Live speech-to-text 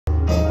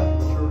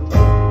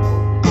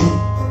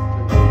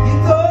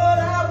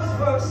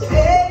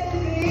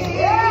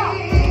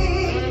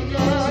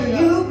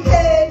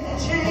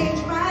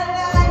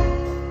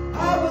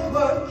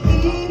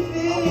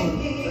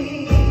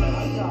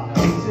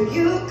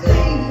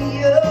clean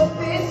me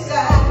up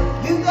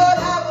inside. You thought I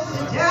was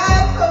to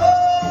die for,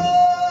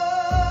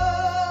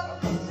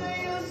 so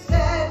you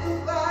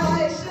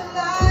sacrificed your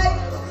life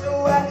so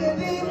I could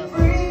be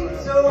free,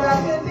 so I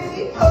could be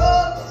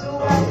whole, so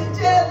I could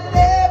tell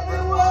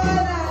everyone I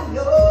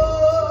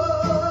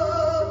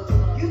know.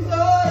 You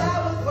thought I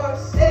was worth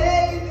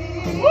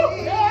saving, so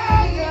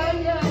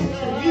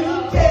you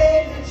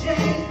came to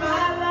change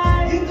my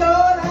life. You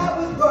thought I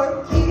was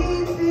worth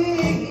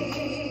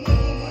keeping,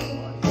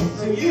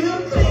 so you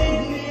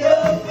cleaned me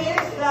up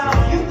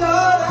inside. You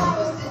thought I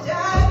was to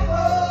die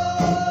for,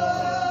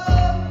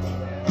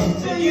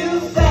 so you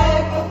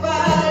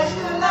sacrificed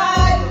your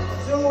life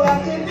so I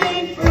could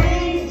be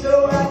free,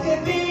 so I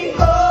could be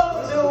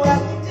whole, so I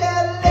could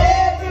tell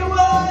everyone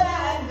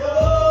I know.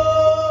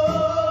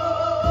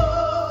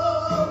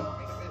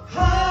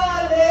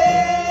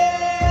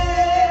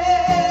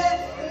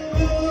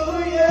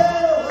 Hallelujah,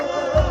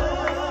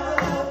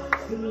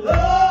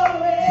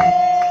 glory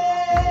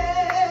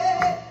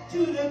to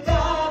the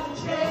God who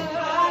changed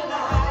my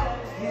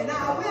life, and I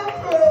will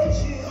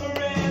praise you,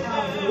 I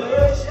will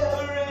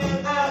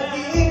worship, I'll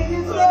give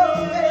you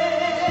glory,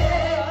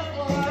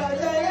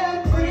 because I am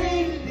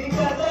free,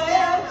 because I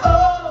am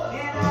whole,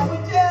 and I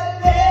will tell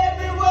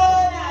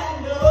everyone I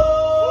know.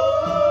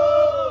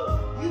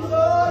 You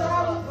thought I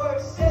was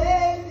worth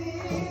saving,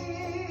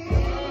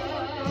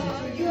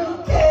 so you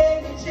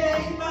came to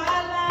change my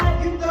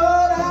life. You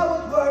thought I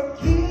was worth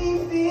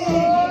keeping,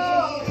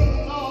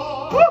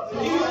 so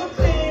you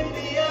cleaned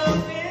me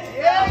up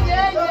inside. You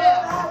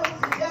thought I was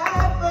to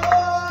die for,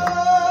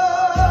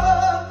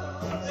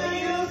 so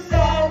you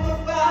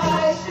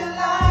sacrificed your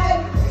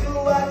life so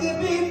I could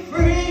be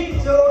free,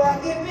 so I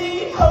could be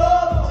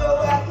whole, so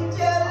I could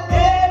tell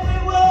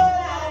everyone I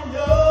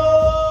know.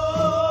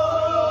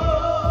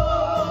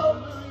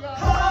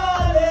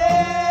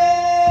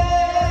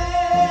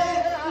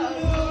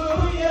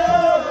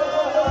 Hallelujah,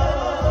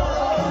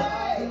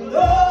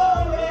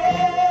 glory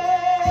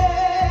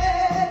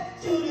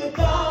to the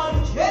God who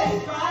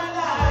changed my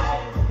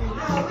life, and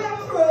I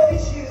will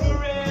praise you, I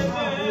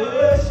will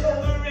worship,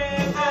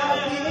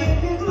 I'll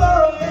give you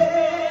glory,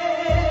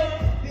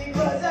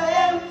 because I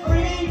am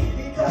free,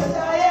 because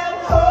I am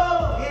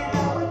whole, and I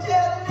will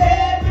tell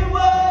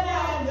everyone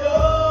I know.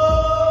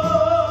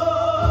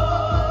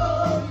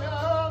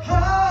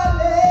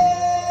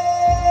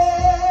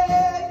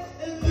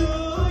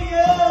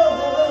 Hallelujah,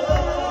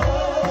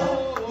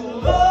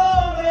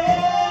 glory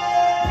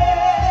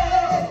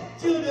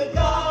to the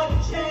God who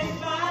changed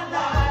my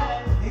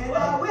life, and I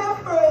will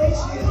praise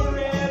you, I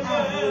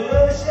will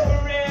worship,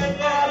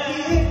 I'll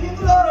give you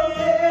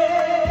glory,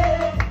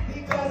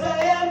 because I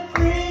am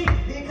free,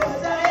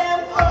 because I am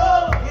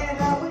whole,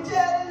 and I will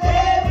tell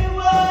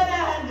everyone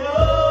I know.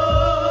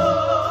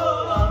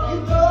 You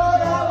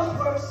thought I was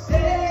worth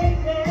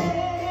saving,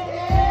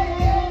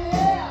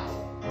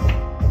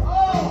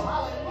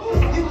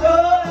 you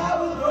thought I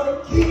was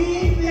worth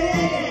keeping,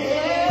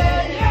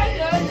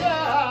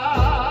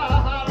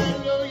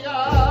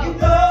 you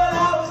thought I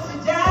was to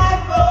die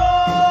for,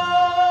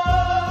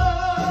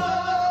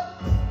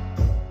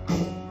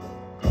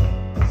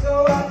 so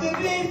I could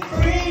be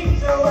free,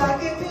 so I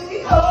could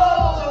be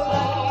whole, so I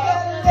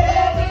could tell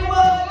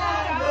everyone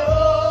I know.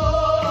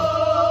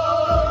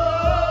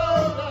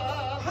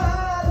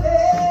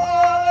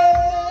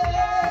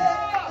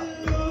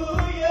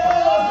 Hallelujah,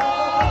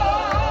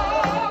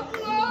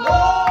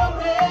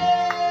 glory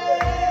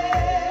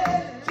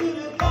to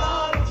the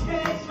God who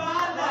changed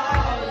my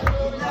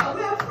life, and I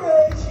will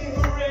praise you, I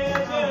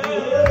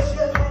will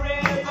worship,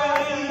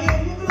 I'll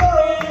give you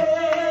glory,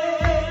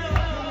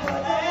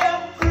 because I am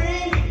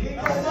free,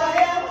 because I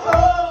am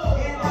whole,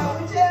 and I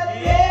will tell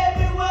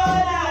everyone I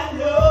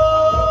know.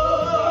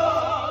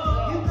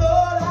 You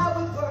thought I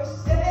was worth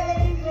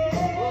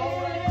saving,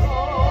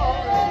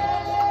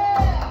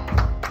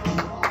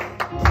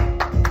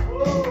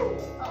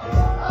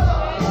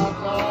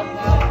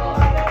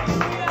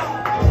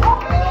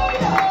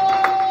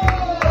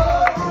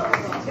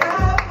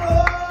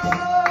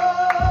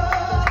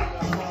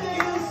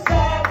 you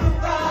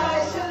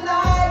sacrificed your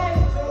life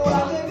so I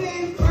could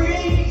be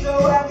free, so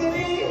I could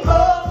be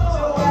whole,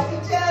 so I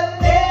could tell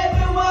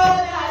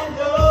everyone I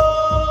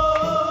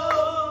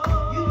know.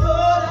 You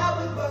thought I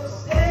was worth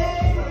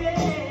saving.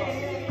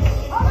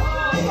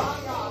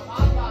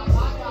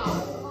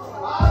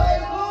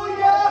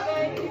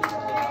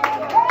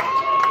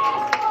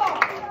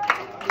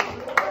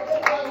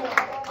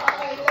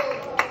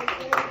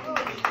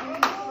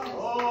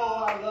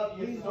 Oh, I love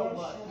you so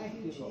much.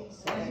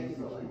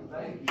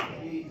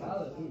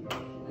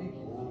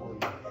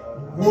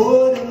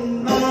 What are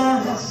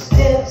my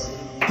steps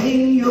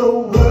in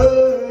your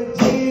word,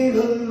 dear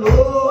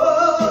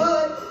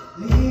Lord?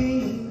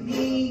 Lead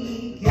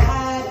me,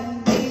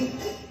 guide me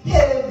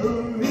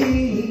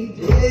every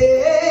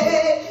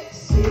day.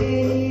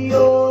 Send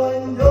your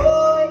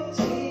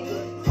anointing,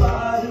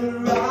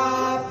 Father,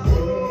 I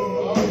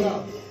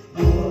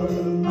pray. What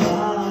are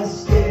my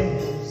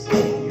steps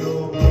in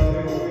your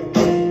word?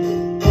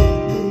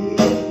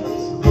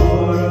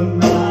 What are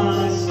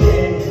my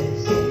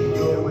steps in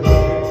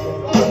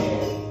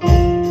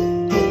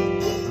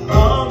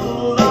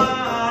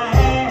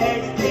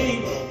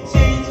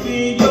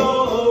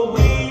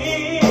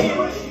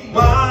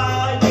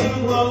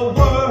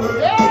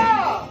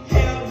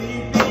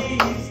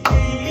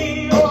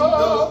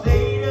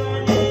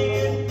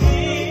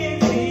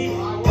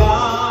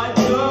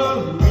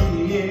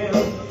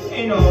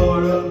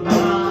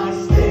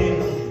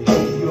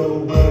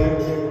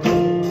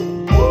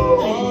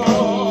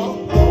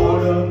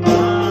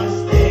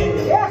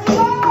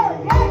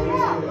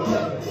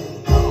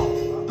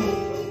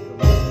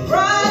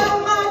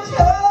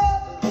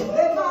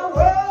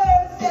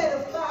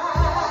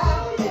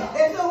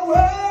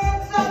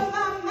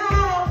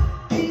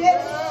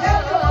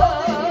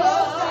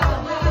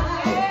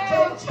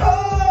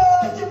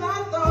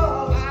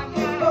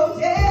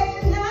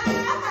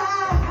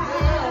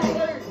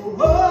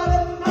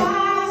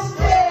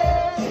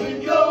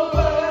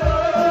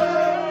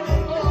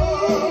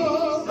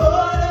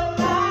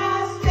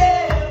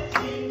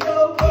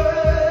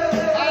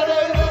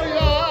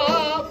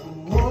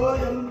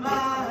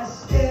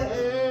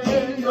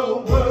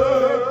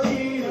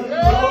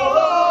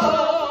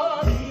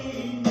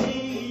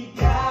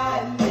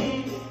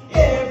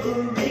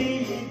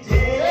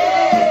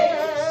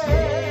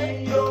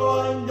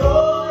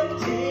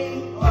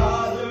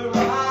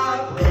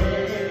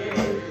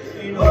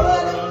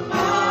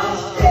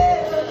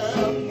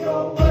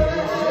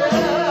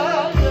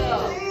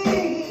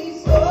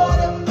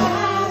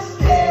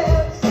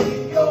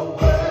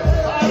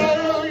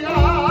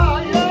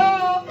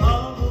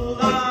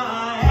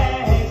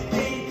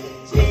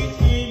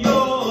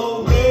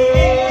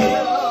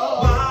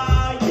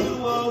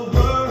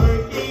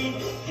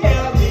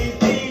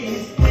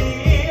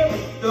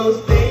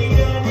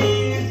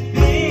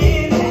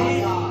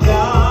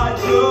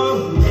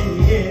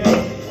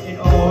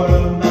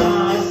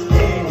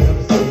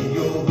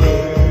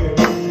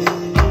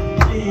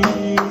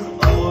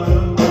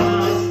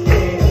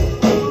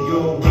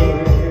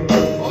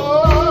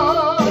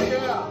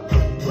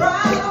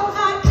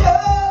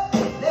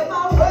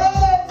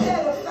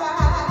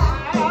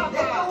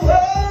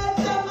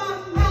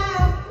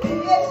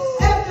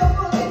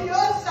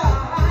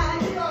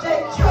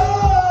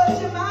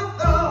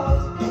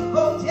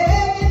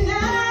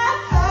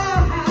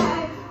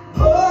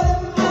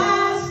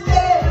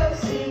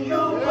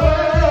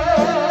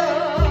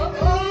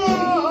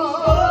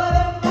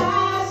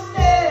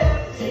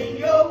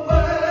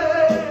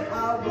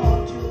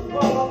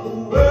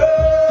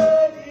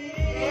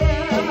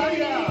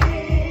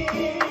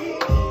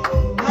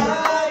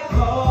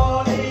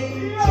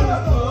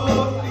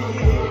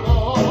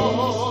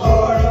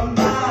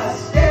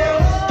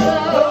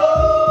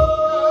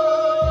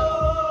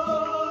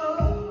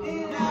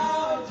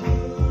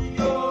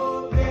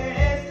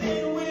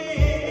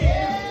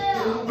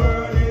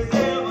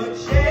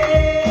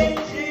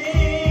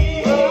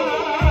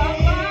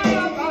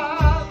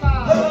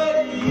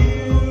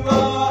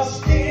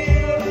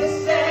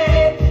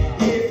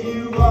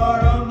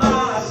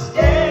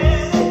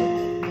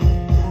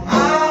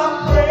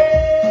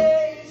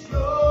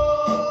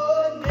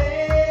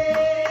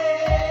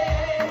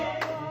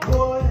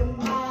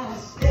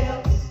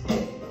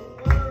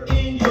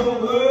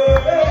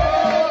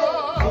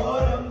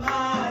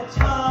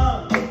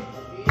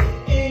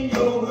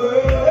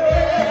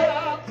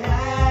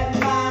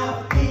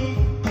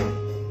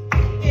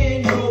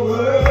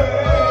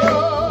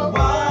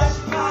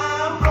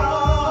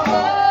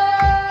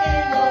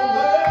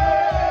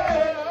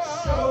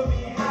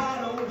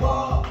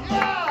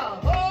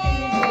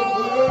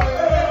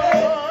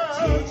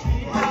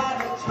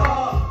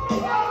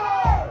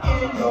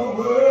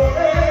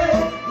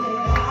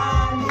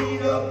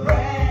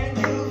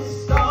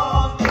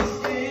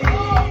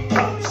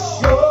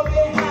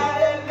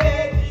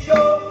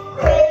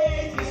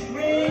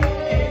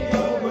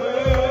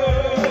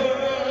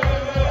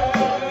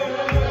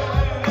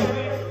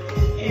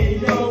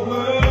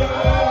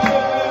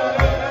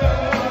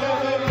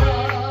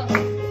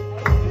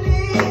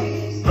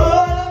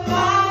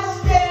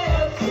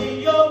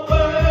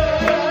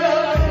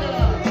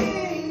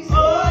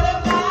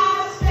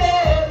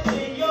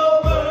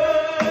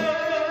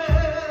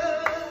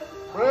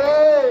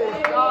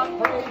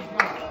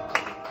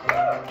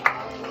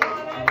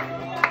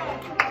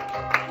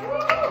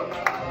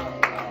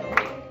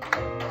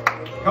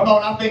Come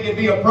on, I think it'd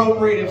be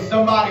appropriate if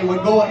somebody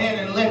would go ahead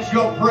and let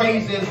your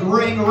praises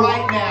ring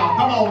right now.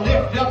 Come on,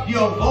 lift up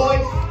your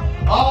voice,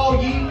 all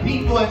ye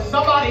people, and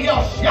somebody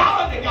else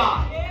shout unto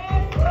God.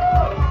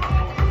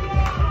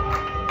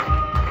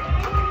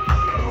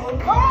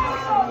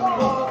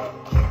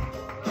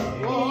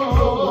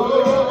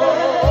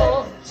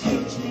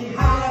 Teach me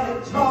how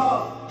to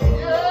talk in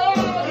your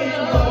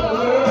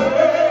word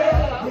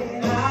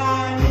when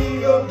I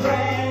need a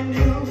brand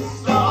new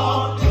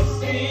song to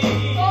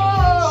sing.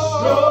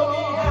 Show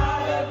me how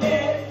to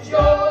let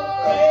your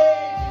praise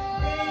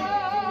ring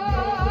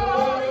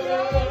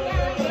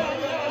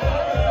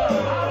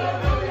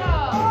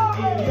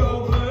in your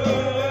word.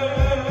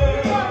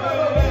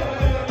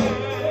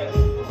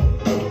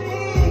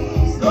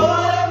 Please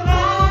order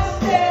my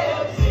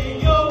steps in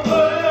your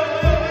word.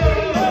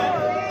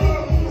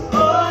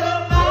 Order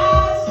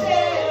my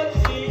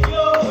steps in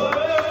your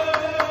word.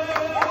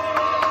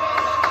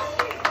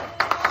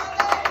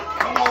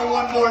 Come on,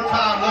 one more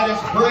time. Let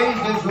his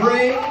praises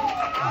ring.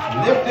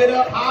 Lift it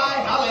up high.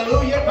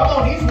 Hallelujah. Come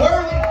on, he's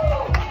worthy.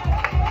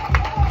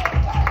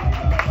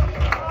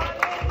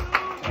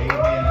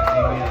 Amen,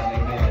 amen,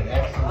 amen.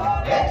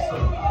 Excellent,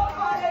 excellent.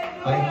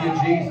 Thank you,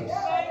 Jesus.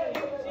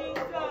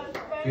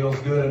 Feels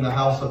good in the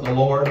house of the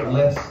Lord.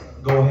 Let's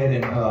go ahead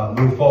and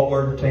move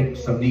forward. Take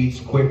some needs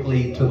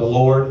quickly to the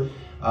Lord.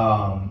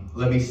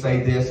 Let me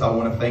say this. I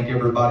want to thank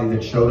everybody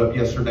that showed up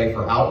yesterday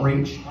for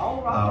outreach.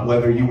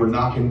 Whether you were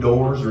knocking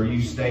doors or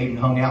you stayed and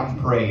hung out and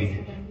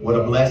prayed. What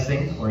a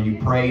blessing. Or you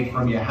prayed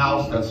from your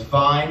house. That's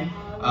fine.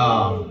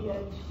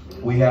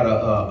 We had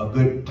a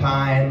good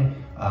time.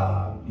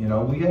 You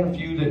know, we had a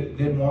few that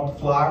didn't want the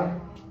flyer.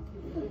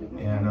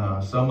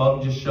 And some of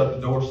them just shut the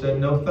door, said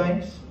no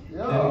thanks.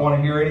 Didn't want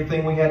to hear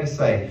anything we had to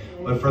say.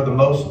 But for the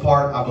most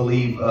part, I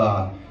believe,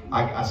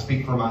 I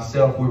speak for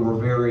myself, we were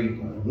very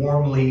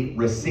warmly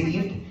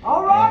received.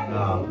 All right.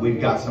 And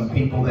we've got some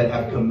people that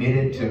have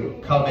committed to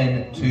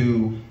coming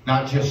to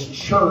not just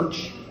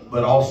church,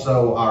 but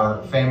also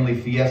our family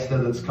fiesta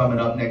that's coming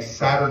up next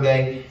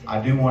Saturday. I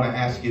do want to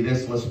ask you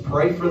this. Let's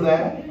pray for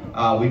that.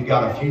 We've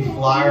got a few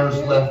flyers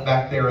left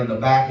back there in the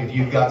back. If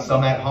you've got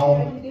some at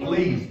home,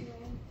 please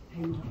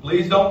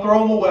don't throw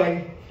them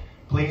away.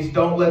 Please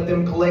don't let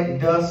them collect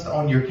dust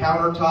on your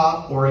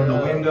countertop or in the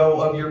window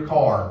of your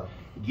car.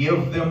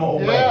 Give them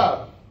away.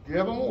 Yeah,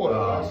 give them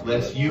away.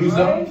 Let's use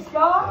them. Praise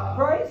God.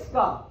 Praise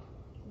God.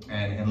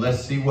 And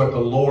let's see what the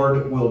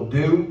Lord will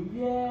do.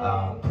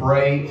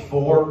 Pray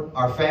for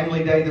our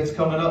family day that's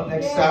coming up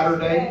next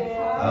Saturday.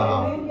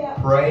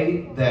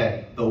 Pray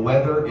that the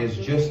weather is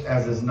just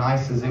as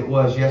nice as it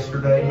was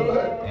yesterday.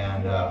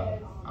 And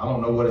I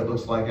don't know what it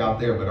looks like out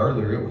there, but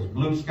earlier it was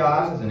blue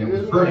skies and it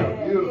was pretty.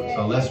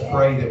 So let's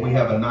pray that we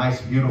have a nice,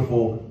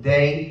 beautiful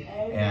day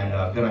and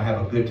going to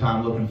have a good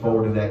time. Looking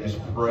forward to that. Just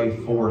pray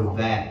for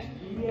that.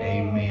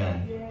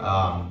 Amen.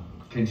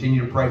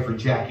 Continue to pray for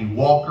Jackie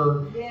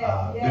Walker.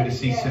 Good to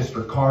see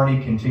Sister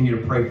Carney. Continue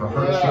to pray for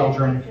her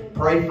children.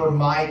 Pray for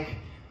Mike.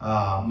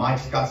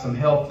 Mike's got some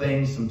health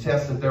things, some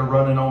tests that they're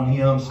running on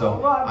him.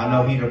 So I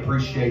know he'd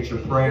appreciate your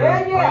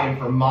prayers. Praying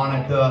for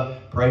Monica.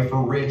 Pray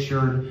for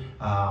Richard.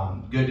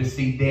 Good to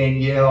see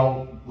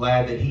Danielle.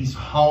 Glad that he's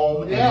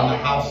home and in the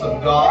house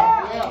of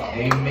God.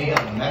 Amen.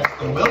 And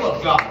that's the will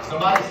of God.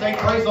 Somebody say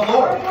praise the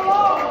Lord.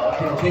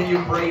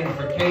 Continue praying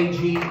for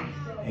KG.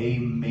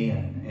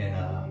 Amen.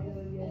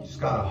 And just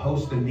got a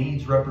host of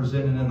needs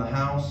represented in the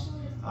house.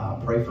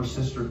 Pray for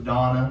Sister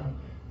Donna.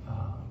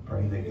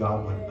 Pray that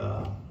God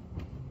would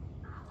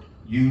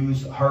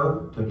use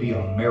her to be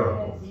a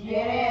miracle.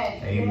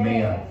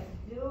 Amen.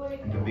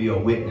 And to be a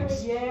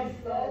witness.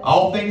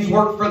 All things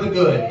work for the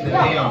good to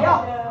them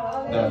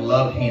that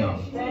love Him.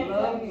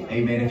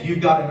 Amen. If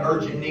you've got an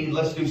urgent need,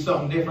 let's do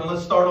something different.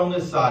 Let's start on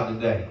this side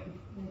today.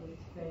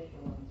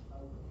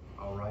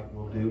 All right,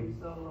 we'll do.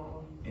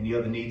 Any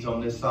other needs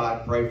on this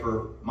side? Pray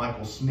for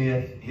Michael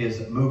Smith,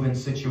 his moving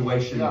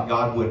situation, that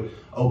God would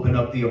open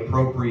up the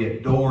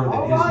appropriate door,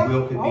 that His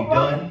will could be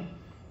done.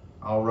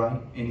 All right.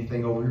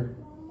 Anything over here?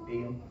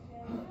 Ian?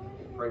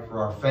 Pray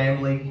for our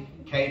family,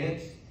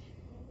 Cadence.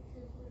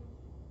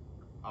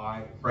 All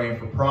right. Praying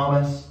for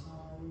Promise.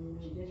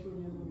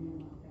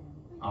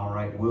 All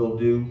right. Will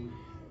do.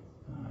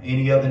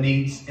 Any other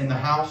needs in the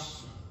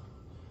house?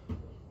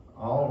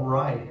 All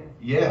right.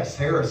 Yes,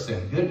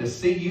 Harrison. Good to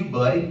see you,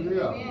 buddy.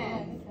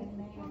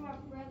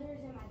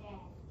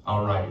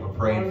 All right, we're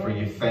praying for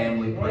your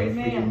family, praying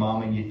for your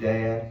mom and your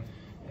dad.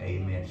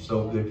 Amen.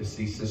 So good to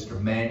see Sister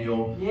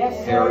Manuel,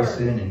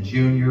 Harrison, and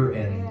Junior.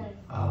 And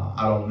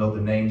I don't know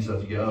the names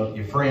of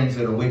your friends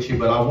that are with you,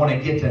 but I want to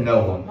get to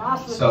know them.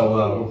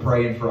 So we're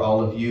praying for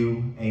all of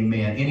you.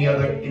 Amen. Any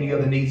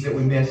other needs that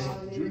we missed?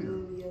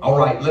 All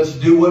right, let's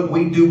do what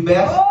we do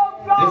best.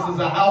 This is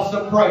a house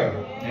of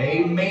prayer.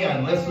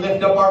 Amen. Let's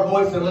lift up our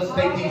voice and let's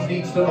take these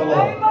needs to the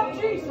Lord.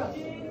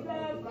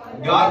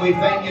 God, we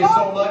thank you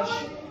so much.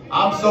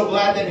 I'm so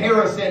glad that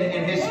Harrison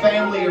and his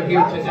family are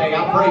here today.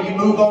 I pray you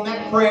move on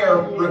that prayer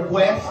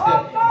request.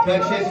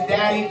 Touch his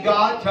daddy,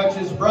 God. Touch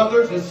his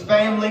brothers, his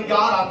family,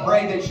 God. I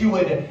pray that you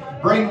would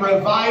bring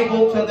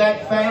revival to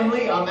that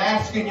family. I'm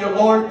asking you,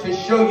 Lord, to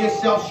show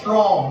yourself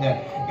strong.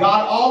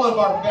 God, all of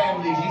our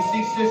families. You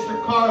see Sister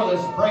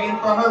Carla's praying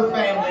for her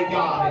family,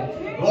 God.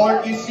 And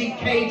Lord, you see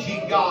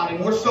KG, God.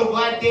 And we're so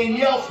glad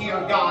Danielle's here,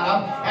 God.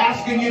 I'm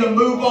asking you to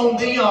move on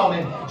them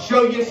and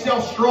show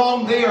yourself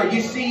strong there.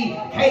 You see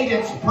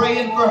Cadence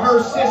praying for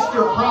her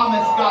sister,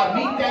 Promise, God.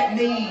 Meet that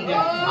need.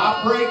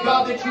 I pray,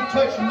 God, that you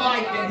touch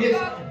Mike and his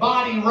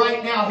body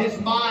right now, his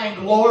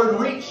mind, Lord.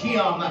 Reach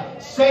him.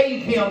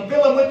 Save him.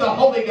 Fill him with the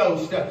Holy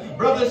Ghost.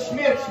 Brother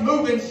Smith's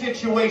moving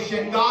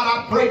situation, God,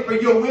 I pray for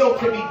your will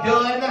to be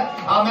done.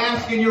 I'm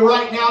asking you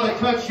right now to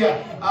touch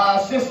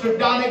Sister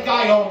Donna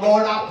Guyon,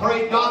 Lord. I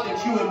pray, God,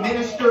 that you would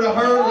minister to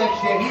her.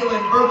 Let your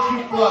healing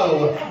virtue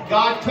flow.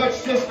 God, touch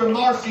Sister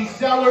Marcy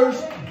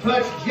Sellers.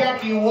 Touch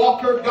Jackie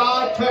Walker,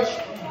 God. Touch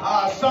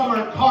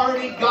Summer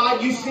Carney,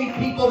 God. You see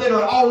people that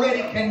are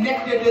already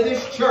connected to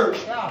this church.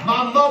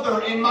 My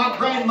mother and my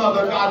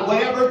grandmother, God.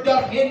 Whatever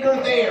doth hinder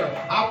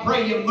there, I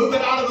pray you move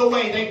it out of the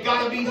way. They've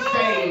got to be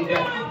saved.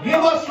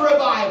 Give us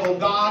revival,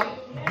 God.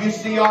 You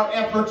see our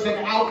efforts in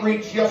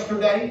outreach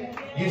yesterday.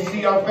 You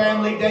see our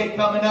family day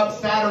coming up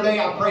Saturday.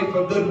 I pray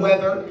for good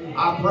weather.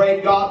 I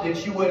pray, God,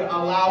 that you would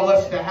allow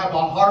us to have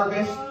a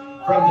harvest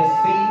from the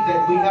seed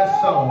that we have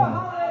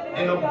sown.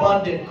 An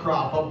abundant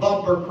crop, a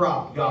bumper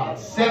crop, God.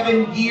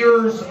 7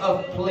 years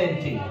of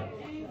plenty.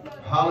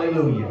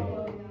 Hallelujah.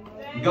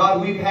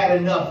 God, we've had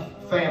enough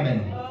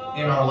famine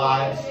in our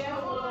lives.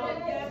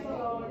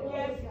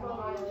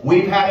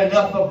 We've had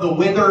enough of the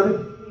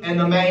withered and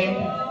the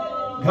maimed.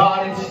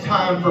 God, it's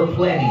time for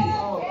plenty.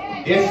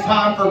 It's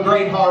time for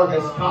great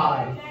harvest,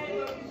 God.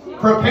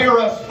 Prepare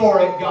us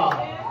for it,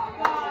 God.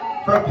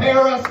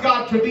 Prepare us,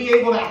 God, to be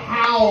able to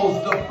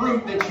house the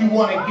fruit that you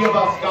want to give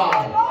us,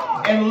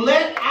 God. And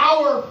let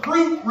our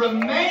fruit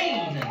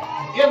remain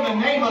in the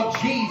name of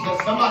Jesus.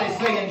 Somebody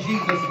say in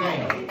Jesus'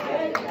 name.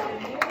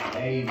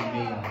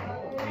 Amen.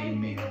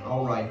 Amen.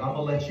 All right, I'm going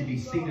to let you be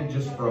seated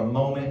just for a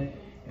moment,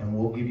 and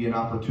we'll give you an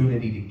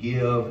opportunity to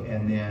give,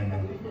 and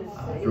then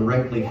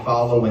directly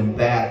following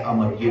that, I'm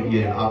going to give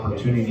you an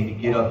opportunity to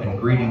get up and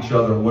greet each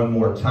other one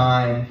more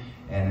time.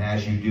 And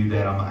as you do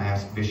that, I'm going to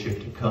ask Bishop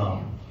to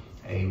come.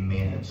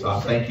 Amen. So I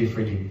thank you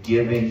for your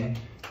giving,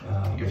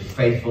 your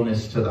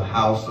faithfulness to the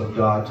house of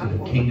God, to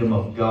the kingdom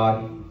of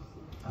God.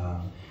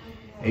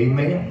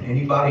 Amen.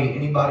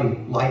 Anybody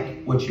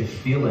like what you're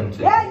feeling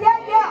today?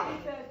 Yeah.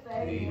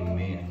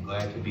 Amen.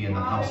 Glad to be in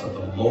the house of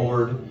the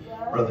Lord.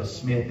 Brother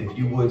Smith, if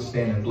you would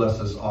stand and bless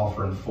this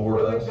offering for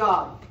us.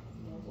 God.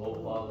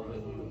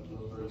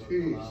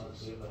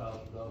 Jesus.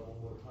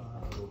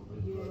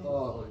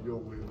 Oh, your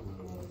will.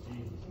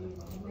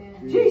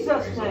 Jesus'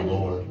 Praise the name.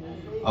 Lord.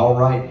 All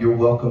right, you're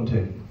welcome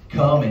to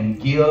come and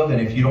give. And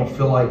if you don't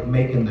feel like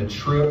making the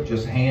trip,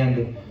 just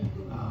hand.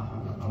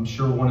 I'm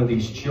sure one of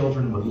these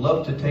children would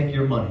love to take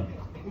your money.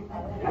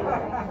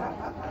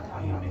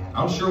 Amen.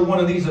 I'm sure one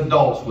of these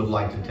adults would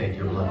like to take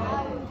your money.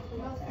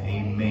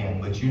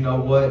 Amen. But you know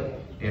what?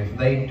 If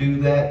they do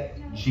that,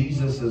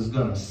 Jesus is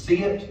going to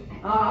see it.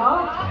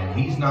 And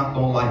he's not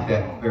going to like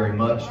that very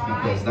much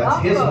because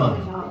that's his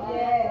money.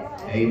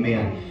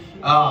 Amen.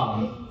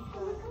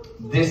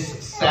 This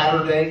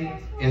Saturday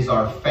is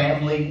our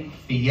family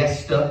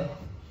fiesta.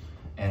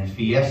 And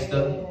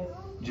fiesta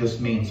just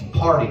means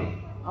party.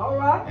 All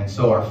right. And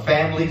so our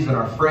families and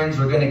our friends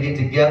are going to get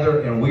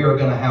together and we are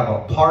going to have a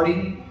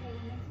party.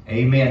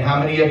 Amen. How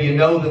many of you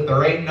know that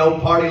there ain't no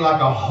party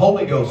like a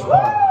Holy Ghost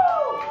party?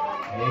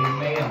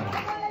 Amen.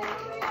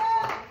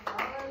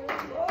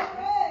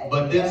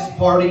 But this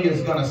party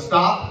is going to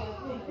stop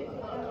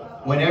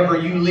whenever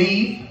you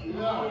leave.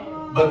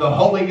 But the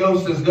Holy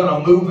Ghost is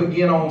going to move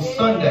again on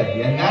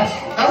Sunday. And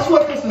that's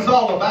what this is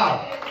all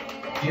about.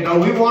 You know,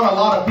 we want a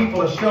lot of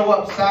people to show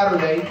up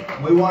Saturday.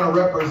 We want to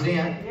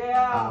represent.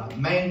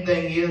 Main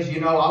thing is, you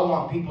know, I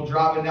want people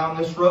driving down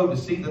this road to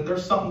see that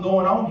there's something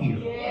going on here.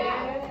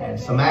 And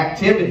some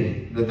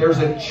activity. That there's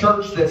a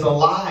church that's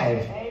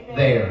alive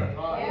there.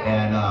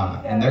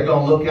 And they're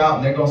going to look out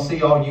and they're going to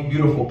see all you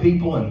beautiful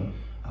people and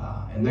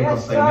they're going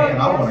to say, man,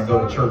 I want to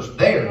go to church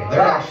there.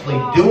 They're actually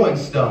doing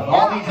stuff.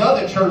 All these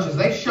other churches,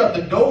 they shut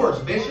the doors,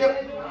 Bishop.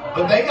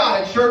 But they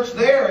got a church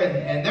there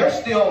and they're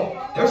still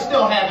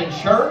having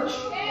church.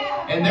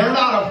 And they're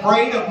not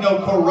afraid of no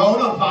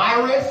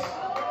coronavirus.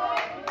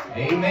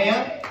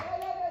 Amen.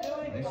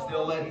 They're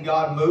still letting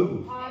God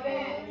move.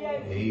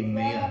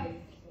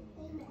 Amen.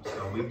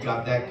 So we've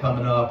got that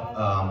coming up.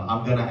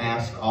 I'm going to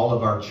ask all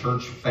of our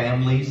church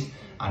families,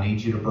 I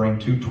need you to bring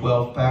 2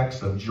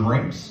 12-packs of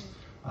drinks,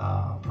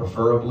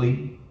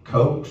 preferably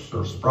Cokes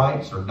or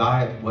Sprites or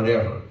Diet,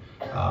 whatever.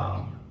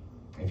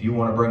 If you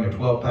want to bring a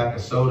 12-pack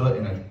of soda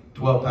and a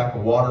 12-pack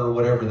of water or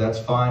whatever, that's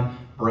fine.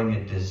 Bring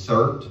a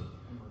dessert,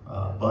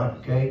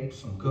 bundt cake,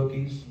 some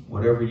cookies,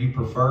 whatever you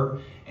prefer.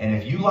 And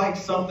if you like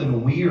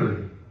something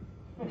weird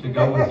to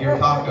go with your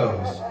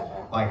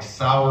tacos, like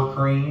sour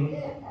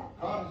cream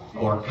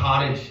or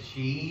cottage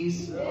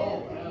cheese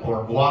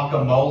or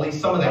guacamole,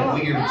 some of that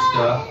weird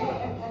stuff,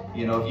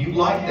 You know, if you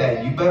like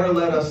that, you better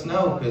let us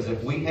know, because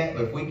if we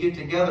get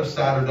together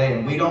Saturday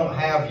and we don't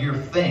have your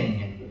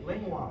thing,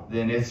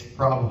 then it's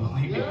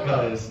probably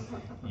because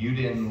you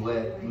didn't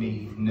let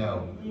me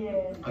know.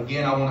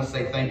 Again, I want to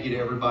say thank you to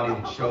everybody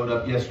that showed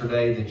up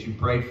yesterday, that you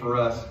prayed for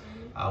us.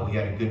 We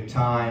had a good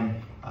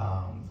time.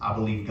 I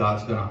believe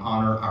God's going to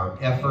honor our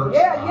efforts.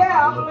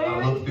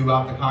 I look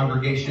throughout the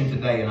congregation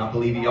today, and I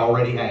believe He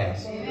already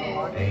has.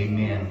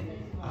 Amen.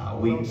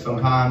 We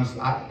sometimes,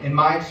 in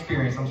my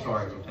experience, I'm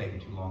sorry for taking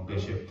too long,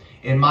 Bishop.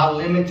 In my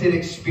limited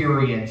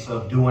experience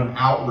of doing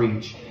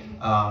outreach,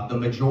 the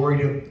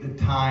majority of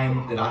the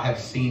time that I have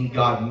seen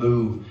God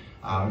move,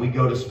 we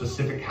go to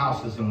specific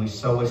houses and we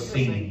sow a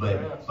seed,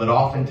 but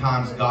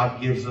oftentimes God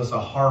gives us a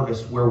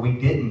harvest where we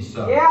didn't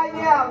sow.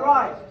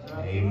 Right.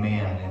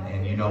 Amen.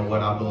 And you know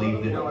what? I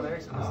believe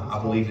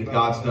that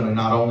God's going to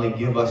not only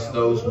give us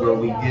those where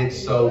we did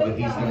sow, but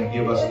He's going to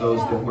give us those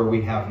where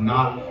we have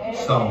not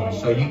sown.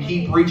 So you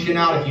keep reaching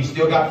out. If you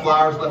still got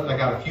flyers left, I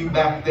got a few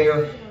back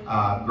there.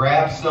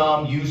 Grab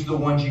some. Use the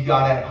ones you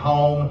got at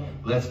home.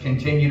 Let's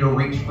continue to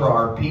reach for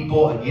our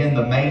people. Again,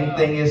 the main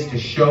thing is to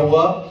show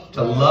up,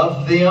 to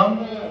love them,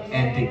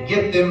 and to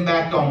get them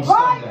back on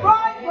Sunday.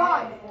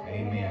 Right.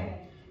 Amen.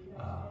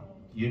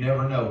 You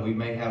never know. We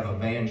may have an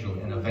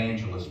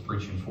evangelist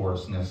preaching for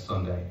us next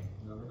Sunday.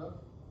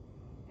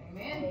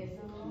 Amen.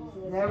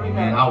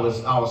 Amen. I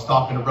was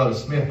talking to Brother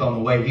Smith on the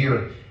way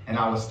here, and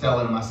I was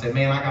telling him, I said,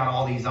 man, I got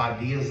all these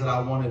ideas that I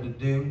wanted to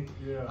do,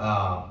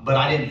 but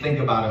I didn't think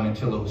about them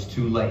until it was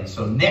too late.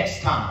 So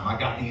next time, I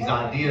got these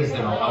ideas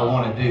that I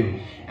want to do.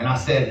 And I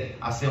said,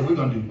 we're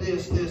going to do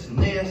this, this, and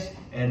this.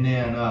 And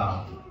then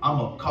I'm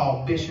going to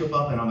call Bishop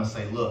up, and I'm going to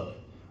say, look,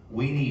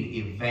 we need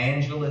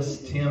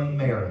evangelist Tim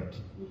Merritt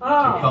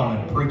to come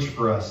and preach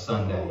for us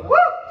Sunday.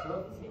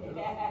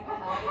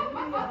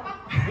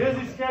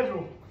 Busy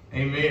schedule.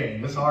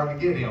 Amen. It's hard to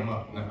get him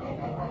up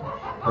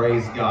now.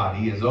 Praise God.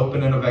 He is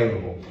open and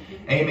available.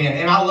 Amen.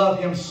 And I love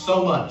him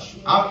so much.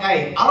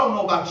 I don't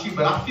know about you,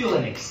 but I feel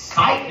an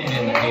excitement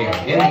in the air,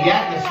 in the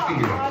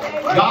atmosphere.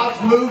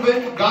 God's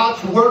moving.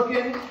 God's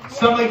working.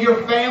 Some of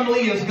your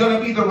family is going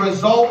to be the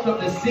result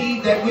of the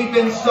seed that we've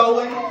been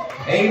sowing.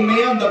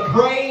 Amen. The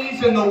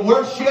praise and the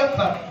worship,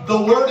 the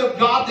Word of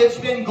God that's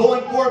been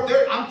going forth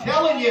there. I'm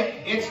telling you,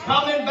 it's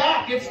coming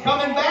back. It's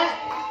coming back.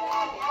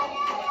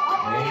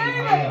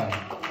 Amen.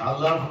 I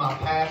love my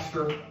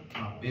pastor,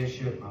 my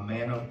bishop, my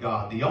man of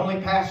God. The only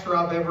pastor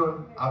I've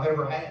ever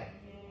had.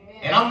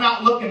 And I'm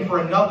not looking for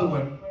another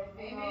one.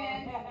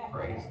 Amen.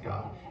 Praise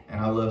God. And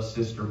I love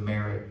Sister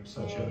Merritt,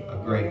 such a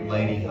great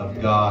lady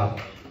of God.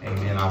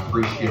 Amen. I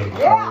appreciate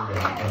her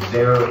and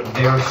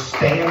their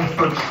stand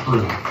for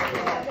truth.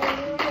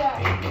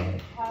 Amen.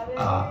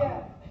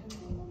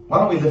 Why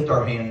don't we lift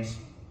our hands?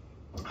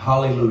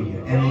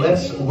 Hallelujah. And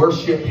let's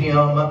worship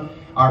Him.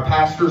 Our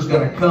pastor's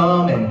going to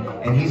come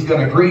and he's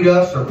going to greet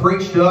us or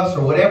preach to us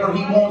or whatever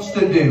he wants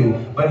to do.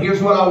 But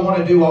here's what I want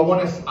to do. I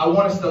want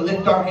us to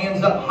lift our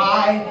hands up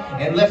high,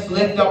 and let's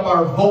lift up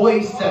our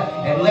voice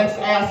and let's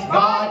ask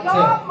God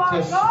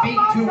to speak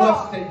to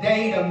us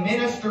today, to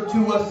minister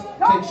to us,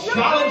 to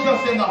challenge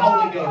us in the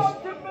Holy Ghost.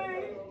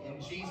 In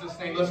Jesus'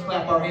 name, let's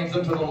clap our hands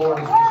unto the Lord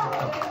as Bishop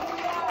comes.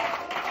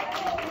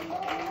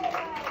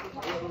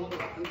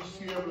 Good to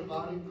see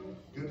everybody.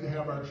 Good to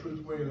have our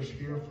truth waiters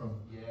here from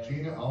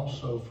Gina,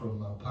 also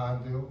from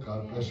Pineville.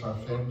 God bless our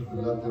families.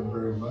 We love them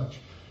very much.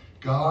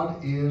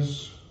 God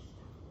is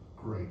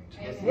great.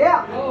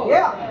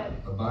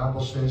 The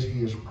Bible says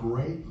He is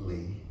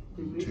greatly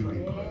to be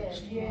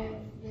praised.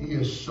 He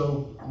is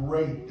so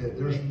great that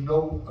there's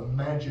no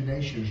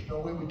imagination. There's no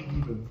way we can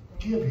even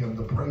give Him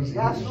the praise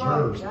that He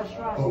deserves.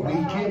 But we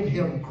give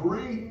Him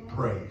great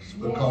praise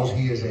because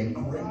He is a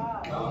great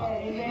God.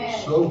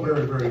 So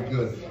very, very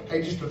good.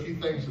 Hey, just a few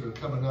things that are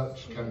coming up,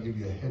 just kind of give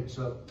you a heads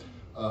up.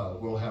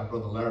 We'll have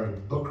Brother Larry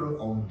Booker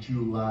on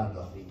July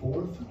the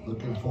 4th.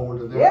 Looking forward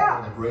to that.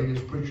 One of the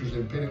greatest preachers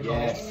in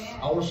Pentecost.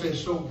 I want to say it's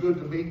so good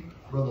to meet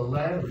Brother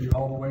Larry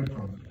all the way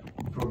from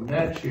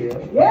Natchez.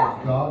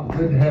 God,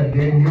 good to have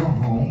Daniel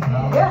home.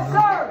 Yes,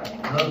 sir.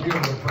 Love him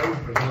and praise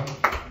for him.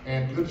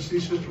 And good to see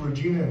Sister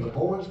Regina and the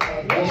boys.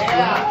 God bless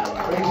them.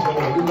 Praise the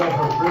Lord. We love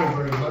her very,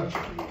 very much.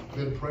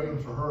 Been praying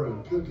for her,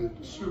 and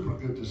super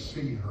good to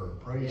see her.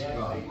 Praise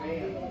God.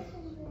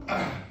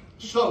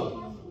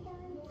 So,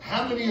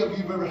 how many of you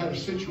have ever had a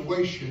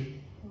situation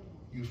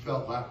you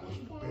felt like was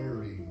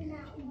burying you?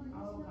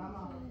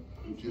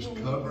 Just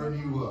covering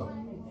you up.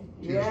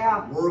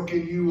 Just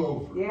working you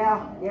over.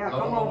 Yeah. I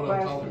don't know what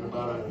I'm talking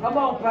about. Come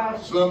on,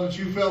 Pastor. Some that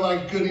you felt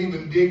like you couldn't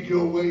even dig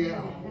your way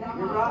out.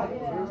 You're right.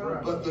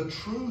 But the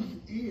truth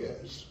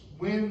is,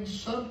 when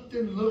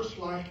something looks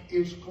like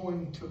it's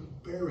going to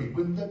bury,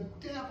 when the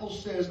devil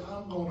says,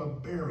 I'm going to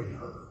bury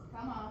her,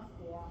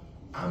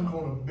 I'm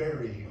going to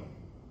bury him,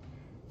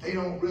 they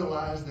don't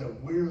realize that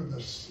we're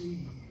the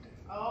seed.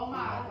 Oh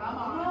my, come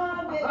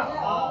on.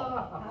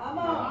 Come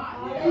on.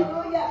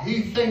 Hallelujah.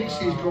 He thinks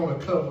he's going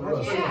to cover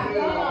us up.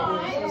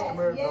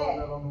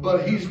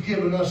 But he's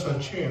given us a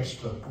chance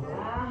to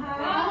grow.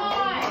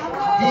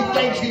 He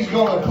thinks he's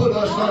going to put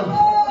us under.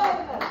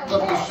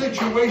 But the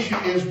situation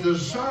is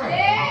designed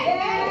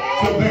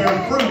to bear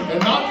fruit. And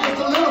not just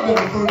a little bit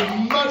of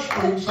fruit, much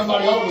fruit.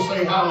 Somebody ought to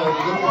say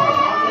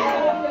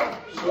hallelujah.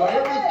 So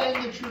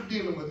everything that you're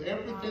dealing with,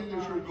 everything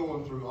that you're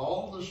going through,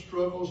 all the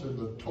struggles and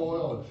the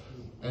toil,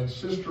 and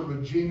Sister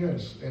Regina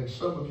and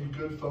some of you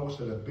good folks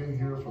that have been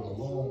here for the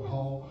long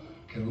haul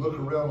can look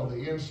around on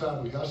the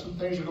inside. We got some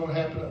things that are going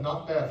to happen.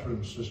 Not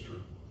bathrooms, Sister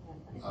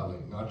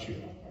Eileen, not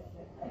yet.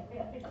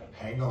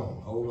 Hang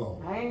on, hold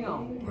on. Hang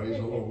on. Praise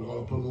the Lord. We're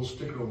going to put a little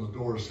sticker on the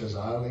door that says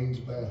Eileen's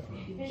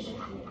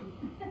bathroom.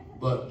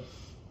 But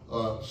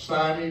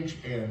signage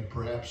and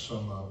perhaps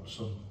some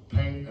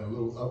paint and a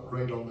little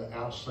upgrade on the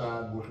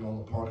outside, working on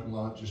the parking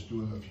lot, just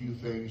doing a few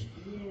things.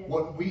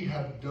 What we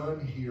have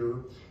done here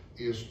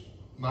is,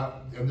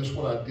 and this is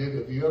what I did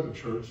at the other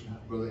church,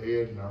 Brother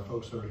Ed and our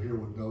folks that are here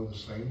would know the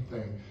same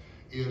thing,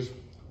 is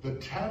the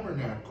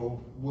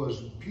tabernacle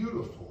was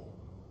beautiful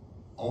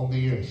on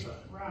the inside.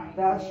 Right.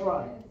 That's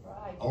right.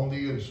 On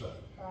the inside.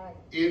 Right.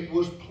 It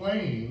was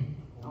plain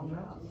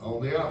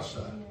on the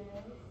outside.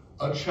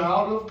 A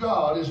child of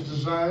God is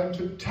designed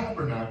to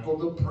tabernacle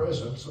the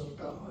presence of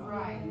God.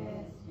 Right.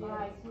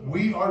 Right.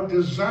 We are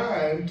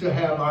designed to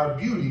have our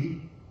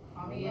beauty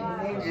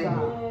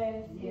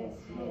inward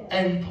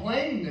and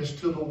plainness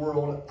to the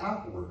world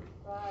outward.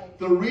 Right.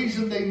 The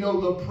reason they know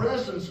the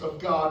presence of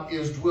God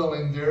is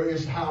dwelling there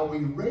is how we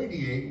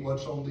radiate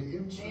what's on the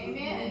inside.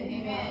 Amen.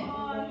 Amen.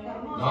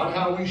 Not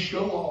how we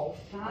show off.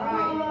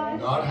 Right.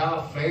 Not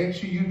how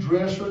fancy you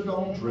dress or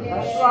don't dress.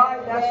 That's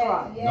right. That's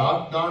right.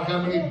 Not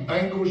how many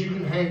bangles you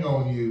can hang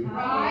on you.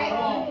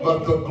 Right.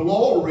 But the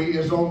glory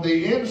is on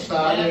the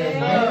inside and it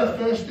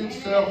manifests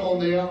itself on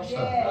the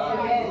outside.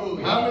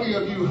 Right. How many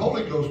of you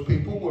Holy Ghost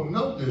people will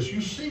know this?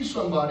 You see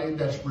somebody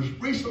that's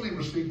recently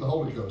received the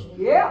Holy Ghost.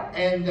 Yeah.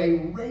 And they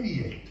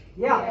radiate.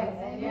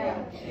 Yeah.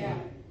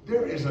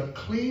 There is a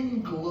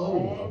clean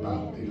glow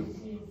about them.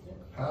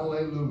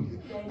 Hallelujah.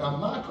 Now,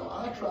 Michael,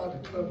 I tried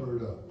to cover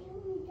it up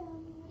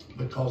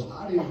because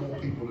I didn't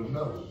want people to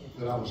know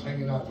that I was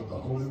hanging out with the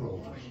Holy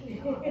Rollers.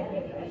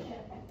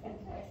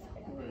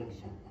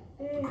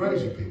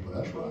 Crazy people,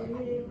 that's right.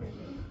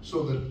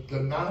 So the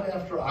night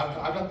after,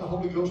 I got the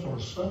Holy Ghost on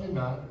a Sunday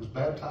night, was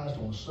baptized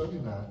on a Sunday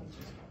night.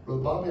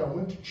 Brother Bobby, I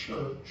went to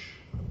church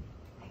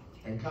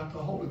and got the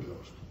Holy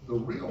Ghost. The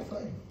real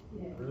thing.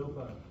 Real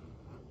thing.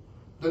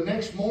 The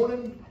next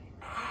morning,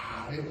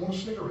 I didn't want a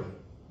cigarette.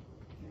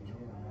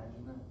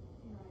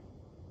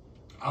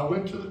 I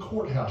went to the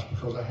courthouse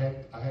because I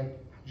had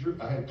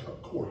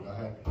court.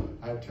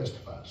 I had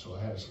testified, so I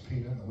had a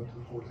subpoena. And I went to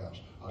the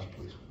courthouse. I was a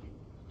policeman.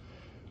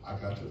 I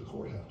got to the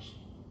courthouse.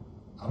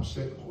 I'm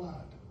sitting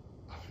quiet.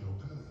 I feel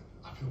good.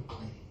 I feel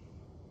clean.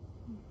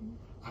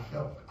 I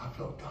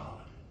felt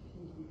God.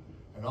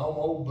 And all my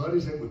old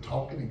buddies that were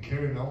talking and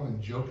carrying on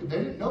and joking,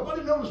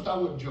 nobody noticed I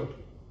wasn't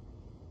joking.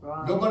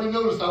 Right. Nobody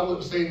noticed I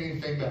wasn't saying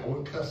anything back. I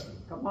wasn't cussing.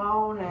 Come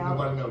on now.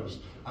 Nobody noticed.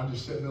 I'm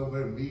just sitting over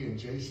there, me and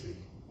JC.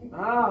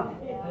 Oh.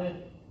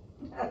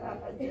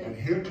 And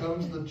here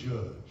comes the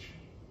judge,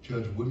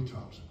 Judge Woody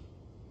Thompson.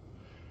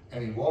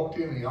 And he walked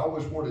in and he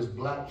always wore this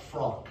black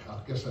frock. I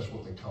guess that's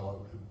what they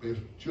call it, his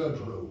judge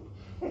robe.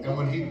 And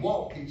when he'd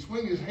walk, he'd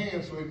swing his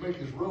hands so he'd make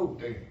his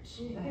robe dance.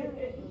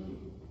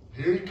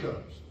 Here he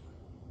comes.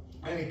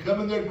 And he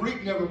come in there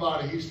greeting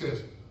everybody. He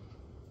says,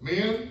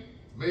 men,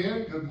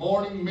 good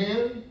morning,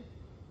 men.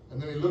 And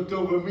then he looked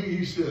over at me,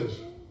 he says,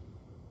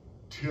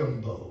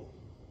 Timbo.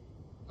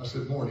 I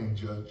said, morning,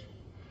 Judge.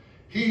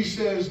 He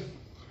says,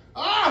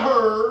 I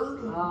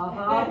heard.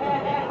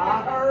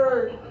 I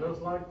heard.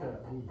 Just like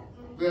that.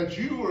 That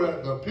you were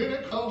at the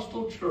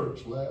Pentecostal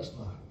church last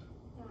night.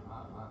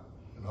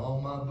 And all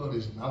my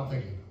buddies, and I'm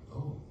thinking,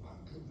 oh my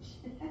goodness.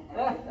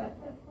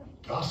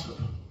 Gossip.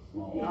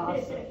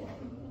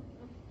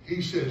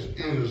 He says,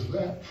 is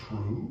that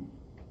true?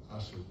 I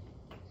said,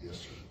 yes,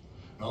 sir.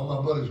 And all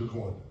my buddies were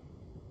going.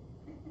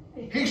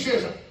 He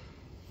says,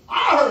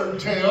 I heard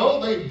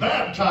tell they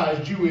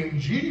baptized you in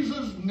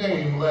Jesus'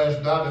 name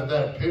last night at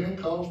that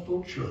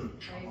Pentecostal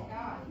church. Praise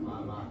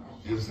God.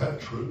 Is that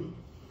true?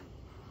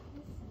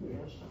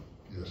 Yes, sir.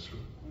 Yes, sir.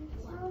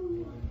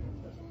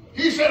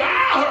 He said,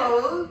 I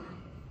heard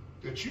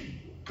that you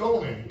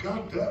gone and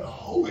got that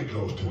Holy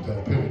Ghost at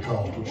that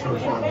Pentecostal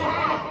church.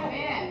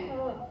 Amen.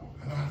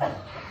 And I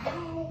thought,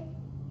 how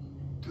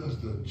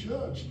does the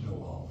judge know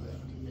all that?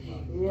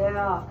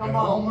 Yeah, come on. And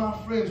all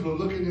my friends were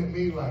looking at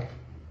me like,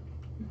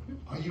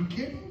 are you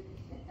kidding?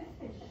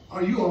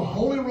 Are you a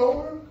holy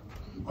roller?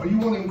 Are you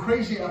one of them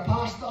crazy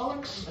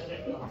apostolics?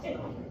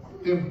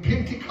 Them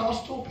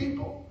Pentecostal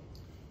people?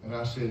 And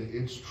I said,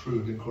 it's true.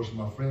 And of course,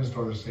 my friends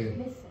started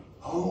saying,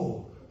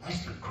 oh,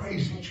 that's the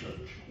crazy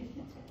church.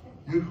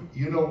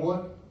 You know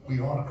what? We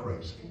are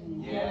crazy.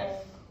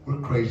 Yes. We're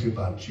crazy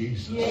about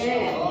Jesus.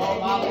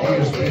 Yes. He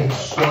has been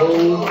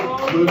so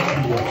good to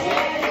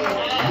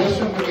us.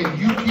 Listen to me.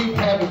 You keep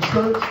having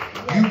church.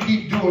 You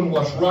keep doing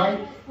what's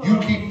right. You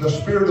keep the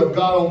Spirit of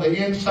God on the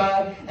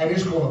inside, and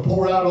it's going to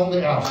pour out on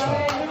the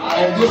outside.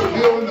 And this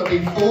building will be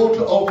full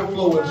to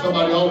overflow, and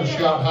somebody ought to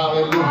shout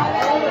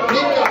hallelujah.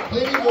 We've got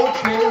plenty more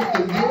chairs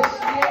than this.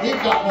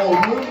 We've got more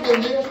room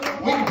than this.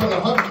 We can put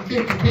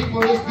 150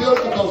 people in this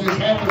building because it's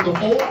happened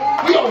before.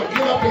 We ought to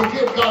get up and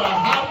give God a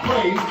high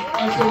praise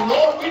and say,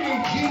 Lord, we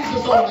need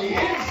Jesus on the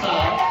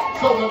inside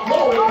so the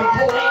glory can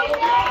pour out on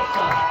the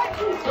outside.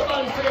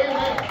 Somebody say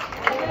amen.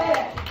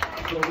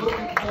 So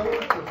looking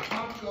forward to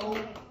Taco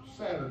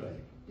Saturday.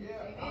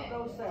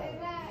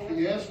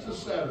 Fiesta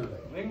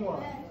Saturday.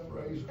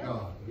 Praise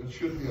God. It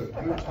should be a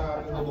good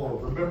time in the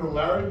Lord. Remember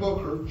Larry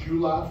Booker,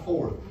 July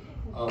 4th.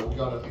 We've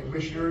got a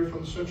missionary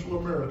from Central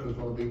America is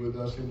going to be with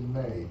us in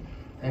May.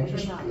 And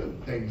just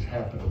good things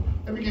happening.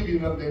 Let me give you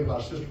an update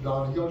about Sister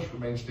Donna. Y'all just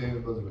remain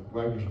standing. Brother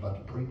Wagner's about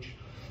to preach.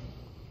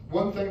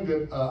 One thing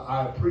that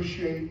I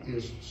appreciate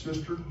is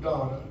Sister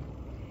Donna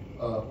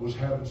was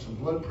having some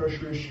blood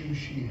pressure issues.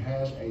 She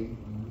has a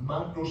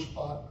micro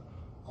spot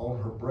on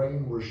her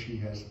brain where she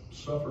has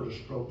suffered a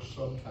stroke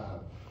sometime,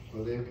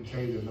 where they can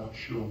tell you they're not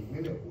sure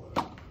when it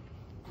was.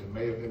 It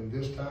may have been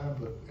this time,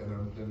 but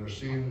and they're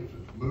seeing if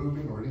it's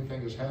moving or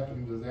anything is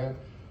happening to that.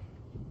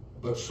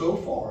 But so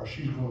far,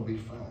 she's going to be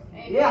fine.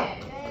 Yeah.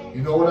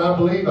 You know what I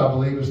believe? I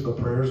believe it's the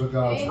prayers of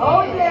God's people.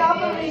 Oh, yeah,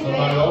 I believe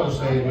Somebody ought to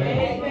say amen.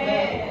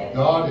 Amen.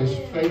 God is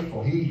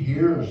faithful. He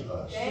hears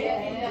us.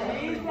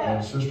 Amen.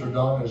 And Sister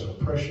Donna is a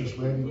precious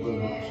lady.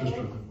 Brother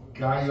Sister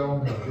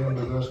Guyon has been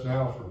with us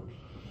now for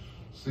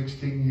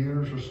 16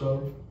 years or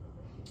so.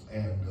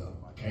 And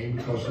came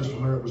because Sister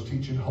Merritt was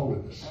teaching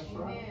holiness.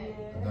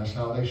 And that's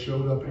how they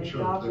showed up in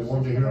church. They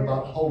wanted to hear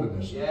about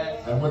holiness.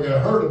 And when they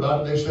heard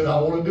about it, they said, I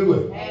want to do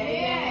it.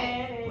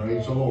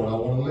 Praise the Lord. I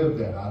want to live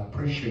that. I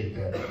appreciate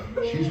that.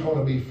 She's going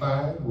to be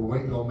fine. We're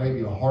waiting on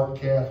maybe a heart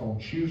cath on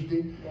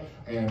Tuesday.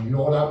 And you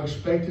know what I'm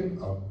expecting?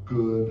 A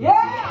good.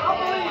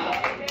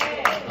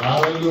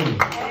 Hallelujah.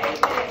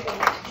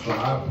 So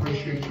I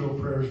appreciate your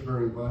prayers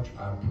very much.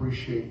 I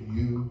appreciate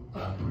you.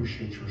 I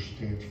appreciate your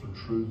stance for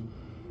truth.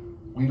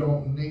 We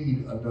don't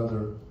need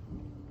another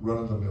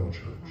run-of-the-mill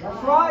church.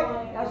 That's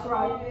right. That's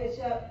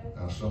right.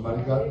 Now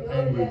somebody got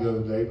angry the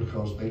other day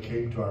because they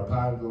came to our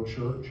Pineville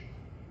church,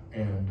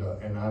 and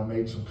I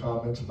made some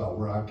comments about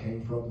where I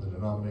came from, the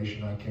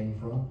denomination I came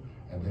from,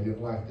 and they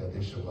didn't like that.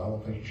 They said, well, I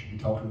don't think you should be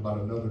talking about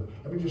another.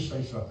 Let me just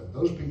say something.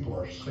 Those people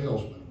are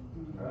salesmen.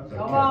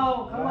 Come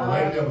on. The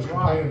lady that was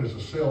complaining is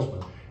a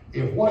salesman.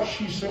 If what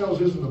she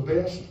sells isn't the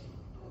best,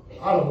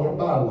 I don't want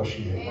to buy what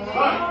she has. That's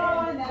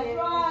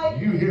right.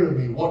 You hear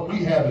me? What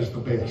we have is the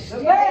best.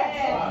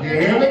 Yes. You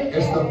hear me?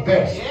 It's the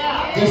best.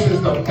 This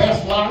is the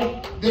best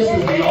life. This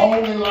is the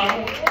only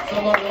life.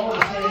 Somebody ought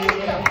to say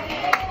amen.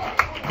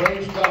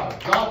 Praise God.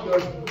 God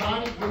does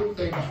mighty good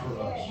things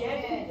for us.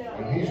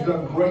 And He's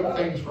done great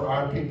things for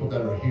our people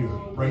that are here.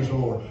 Praise the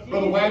Lord.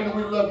 Brother Wagner,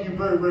 we love you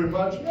very, very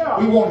much.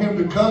 We want him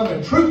to come,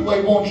 and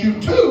Truthway wants you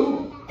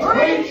to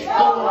preach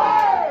the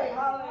word.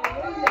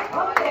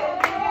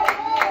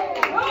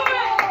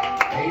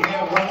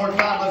 Amen. One more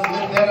time, let's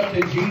lift that up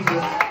to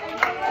Jesus.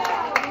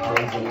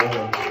 Praise the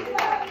Lord.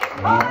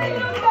 Amen.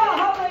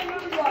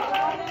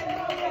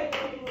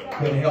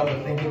 Couldn't help but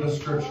think of the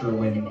scripture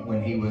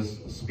when he was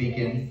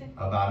speaking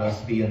about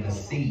us being the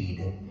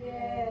seed.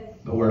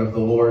 The word of the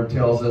Lord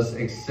tells us,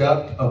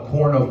 except a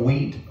corn of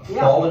wheat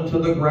fall into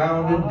the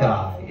ground and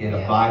die, it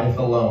abideth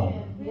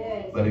alone.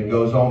 But it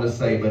goes on to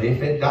say, but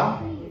if it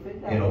die,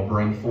 it'll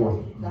bring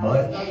forth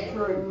much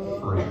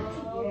fruit.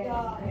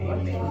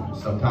 Amen.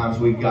 Sometimes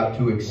we've got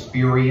to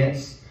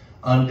experience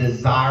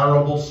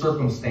undesirable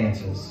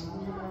circumstances.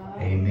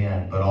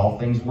 Amen. But all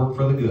things work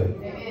for the good.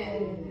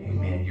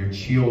 Amen. Your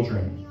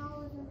children,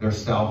 their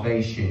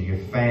salvation, your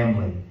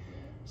family.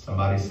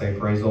 Somebody say,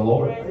 praise the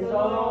Lord.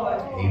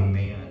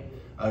 Amen.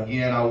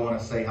 Again, I want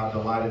to say how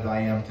delighted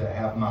I am to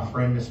have my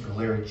friend, Mr.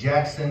 Larry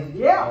Jackson,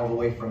 all the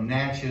way from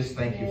Natchez.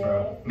 Thank you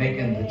for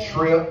making the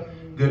trip.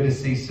 Good to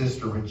see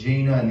Sister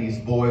Regina and these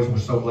boys. We're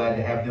so glad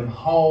to have them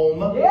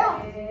home.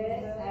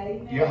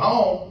 You're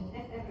home.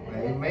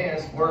 Amen.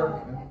 It's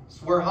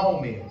where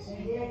home is.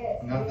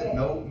 Nothing,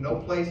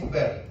 no place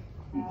better.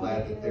 I'm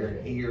glad that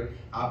they're here.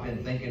 I've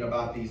been thinking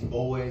about these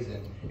boys,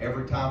 and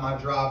every time I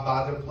drive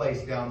by their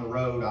place down the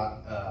road,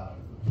 I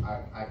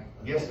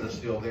guess they're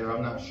still there.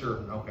 I'm not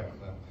sure. Okay.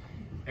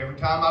 Every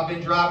time I've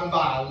been driving by,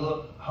 I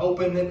look,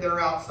 hoping that they're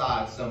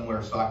outside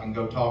somewhere so I can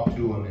go talk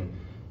to them and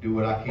do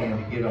what I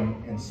can to get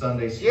them in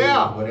Sunday school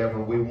or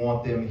whatever. We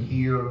want them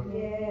here.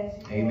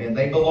 Amen.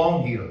 They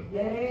belong here.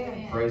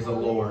 Praise the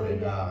Lord.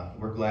 And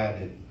we're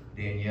glad that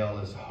Danielle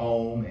is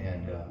home.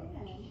 And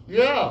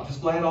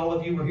just glad all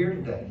of you were here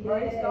today.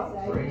 Praise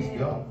God. Praise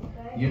God.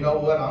 You know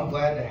what? I'm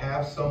glad to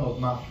have some of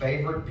my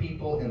favorite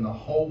people in the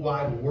whole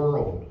wide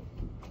world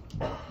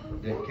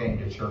that came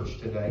to church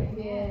today.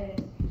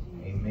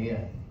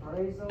 Amen.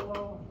 Praise the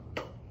Lord.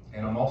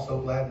 And I'm also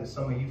glad that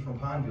some of you from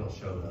Pineville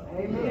showed up.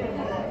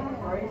 Amen.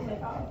 Praise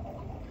God.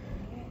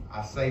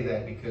 I say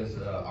that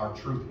because our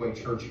Truthway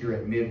Church here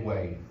at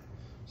Midway,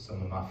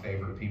 some of my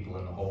favorite people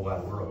in the whole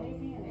wide world.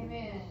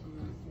 Amen.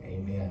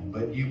 Amen.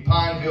 But you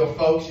Pineville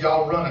folks,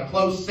 y'all run a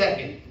close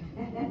second.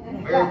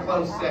 Very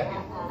close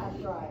second.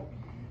 That's right.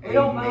 We Amen.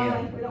 don't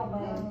mind. We don't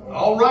mind.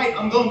 All right,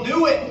 I'm going to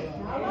do it.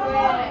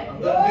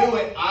 I'm going to do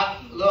it.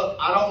 look,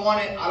 I don't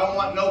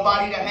want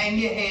nobody to hang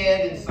your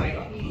head and say,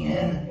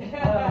 again.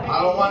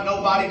 I don't want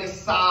nobody to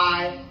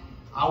sigh.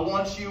 I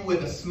want you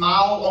with a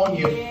smile on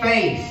your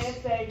face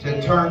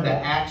to turn to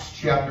Acts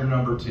chapter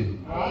number 2.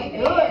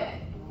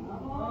 Amen.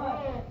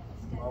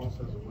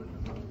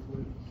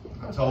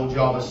 I told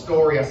y'all the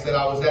story. I said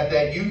I was at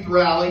that youth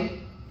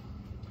rally,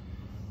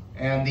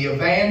 and the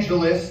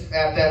evangelist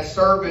at that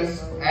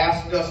service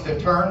asked us to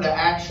turn to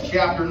Acts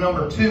chapter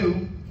number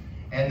 2,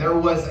 and there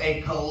was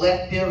a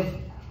collective,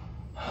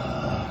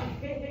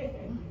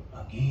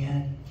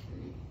 again.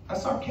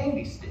 That's our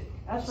candy stick.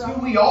 That's right.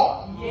 Who we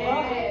are.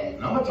 Yes.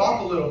 And I'm going to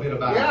talk a little bit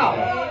about it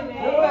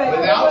today.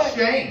 Without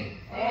shame.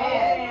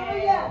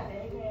 Amen.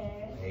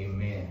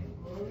 Amen.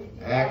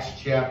 Acts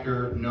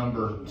chapter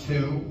number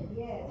 2.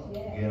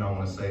 Again, I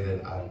want to say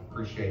that I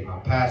appreciate my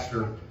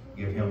pastor.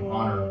 Give him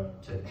honor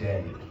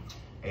today.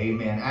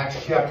 Amen.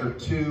 Acts chapter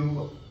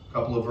 2, a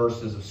couple of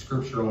verses of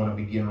scripture. I want to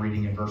begin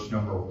reading in verse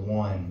number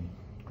 1.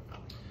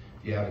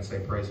 If you haven't, say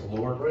praise the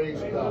Lord.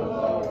 Praise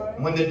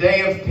God. When the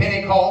day of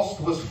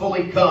Pentecost was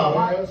fully come,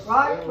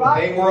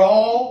 they were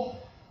all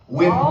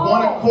with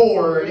one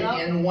accord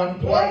in one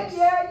place.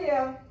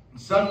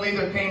 Suddenly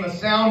there came a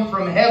sound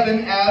from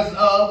heaven as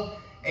of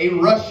a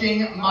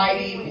rushing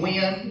mighty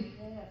wind,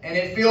 and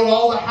it filled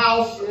all the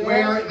house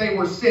where they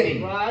were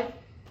sitting. And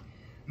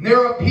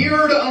there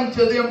appeared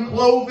unto them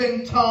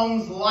cloven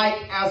tongues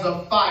like as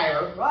of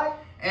fire,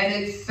 and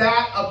it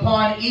sat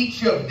upon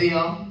each of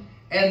them.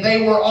 And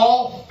they were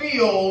all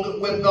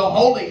filled with the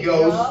Holy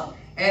Ghost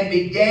and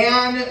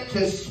began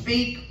to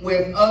speak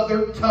with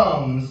other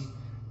tongues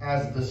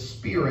as the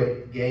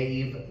Spirit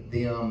gave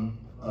them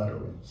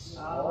utterance.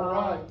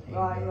 Right.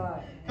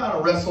 Kind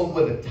of wrestled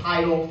with a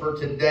title for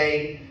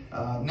today.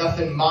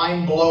 Nothing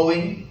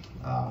mind-blowing.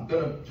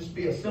 Going to just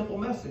be a simple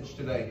message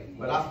today.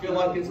 But I feel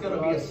like it's going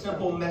to be a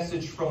simple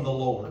message from the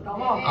Lord.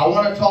 I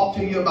want to talk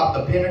to you about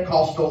the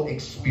Pentecostal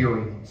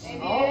experience.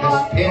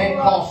 This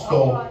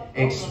Pentecostal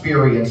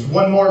experience.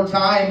 One more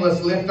time,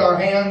 let's lift our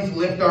hands,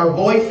 lift our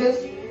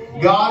voices.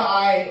 God,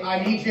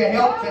 I need your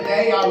help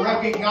today. I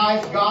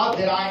recognize, God,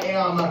 that I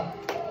am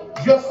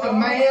just a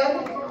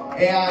man.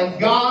 And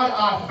God,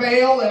 I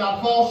fail and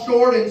I fall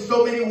short in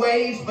so many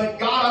ways. But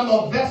God, I'm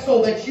a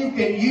vessel that you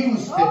can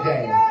use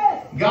today.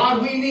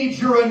 God, we need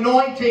your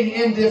anointing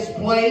in this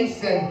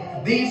place.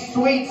 And these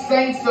sweet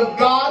saints of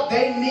God,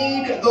 they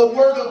need the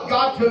Word of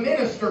God to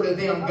minister to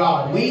them,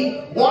 God. We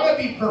want to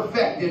be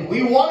perfected.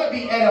 We want to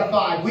be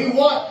edified. We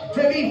want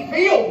to be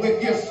filled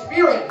with your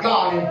Spirit,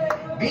 God,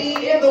 and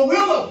be in the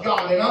will of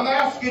God. And I'm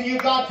asking you,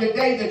 God,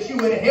 today that you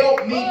would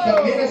help me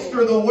to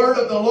minister the Word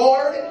of the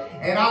Lord.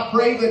 And I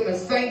pray that the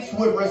saints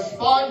would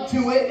respond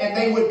to it and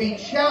they would be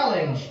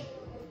challenged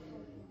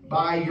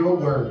by your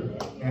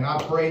word. And I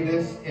pray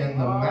this in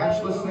the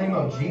matchless name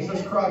of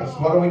Jesus Christ.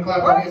 Why don't we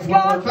clap our hands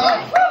one more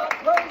time?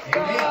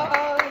 Amen.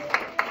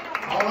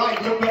 All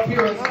right, look up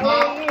here and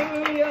smile.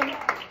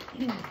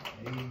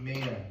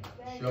 Amen.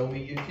 Show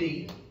me your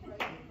teeth.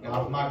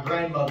 Now, if my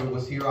grandmother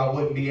was here, I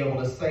wouldn't be able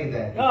to say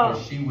that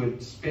because she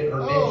would spit her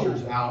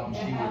dentures out and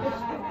she would.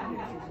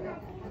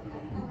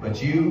 But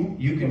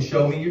you can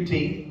show me your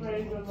teeth.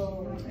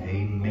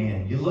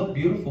 Amen. You look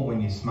beautiful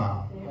when you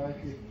smile.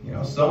 You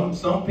know, some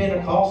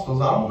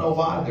Pentecostals, I don't know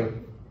why their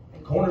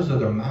corners of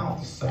their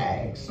mouth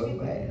sag so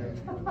bad.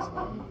 I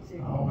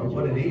don't know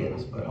what it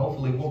is, but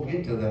hopefully we'll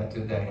get to that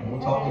today. And we'll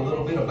talk a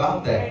little bit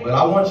about that. But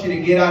I want you to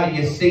get out of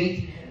your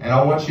seat and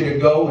I want you to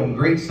go and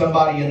greet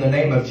somebody in the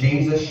name of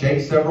Jesus.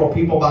 Shake several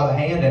people by the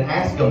hand and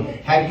ask them,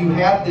 have you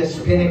had this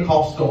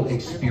Pentecostal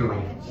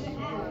experience?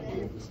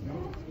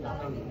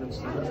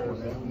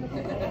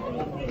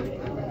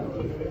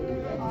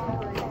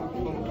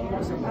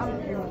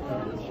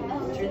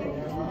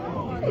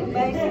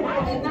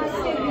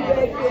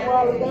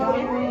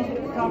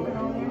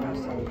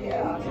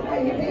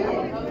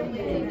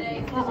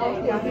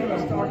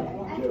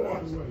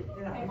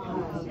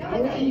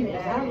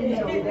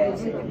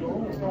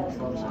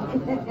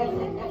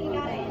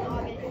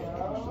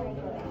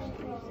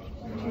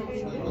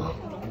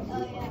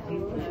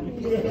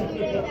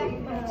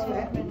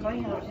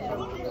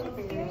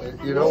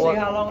 You know what? See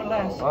how long it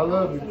lasts. I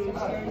love you.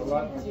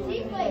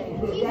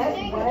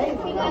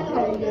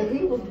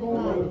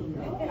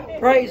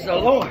 Praise the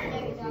Lord.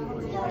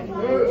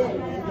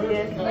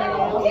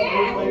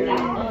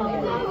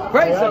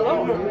 Praise the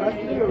Lord.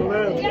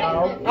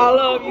 I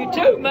love you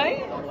too,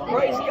 man.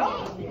 Praise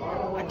God.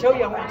 I told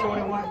you I went to a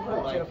white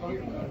church up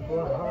here. I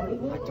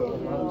told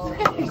him I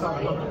got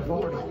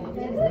 140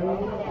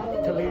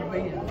 to leave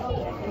me.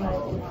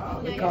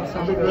 Because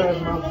I'm good.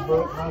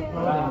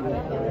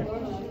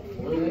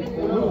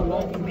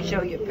 Let me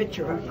show you a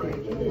picture right quick.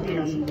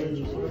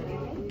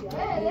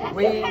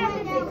 We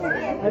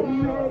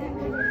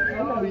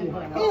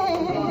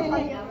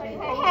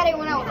had it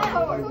when I was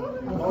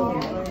 4.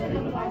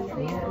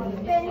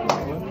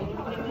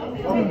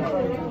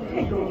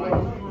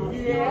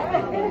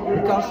 We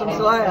got some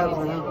slabs.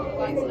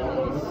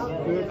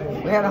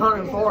 We had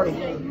 140.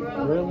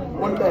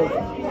 One day.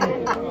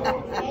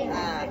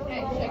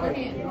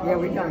 Yeah,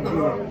 we done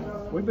good.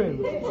 We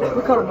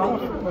cut them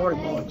off for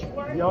much.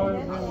 Y'all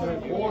ever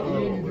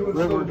been to that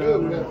river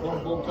down there?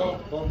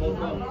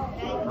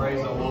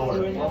 Praise the Lord.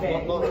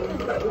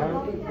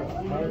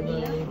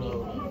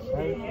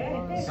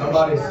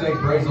 Somebody say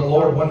praise the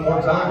Lord one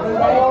more time.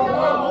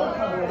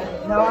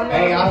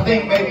 Hey, I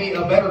think maybe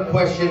a better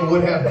question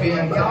would have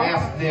been to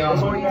ask them,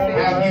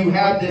 have you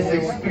had this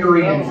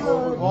experience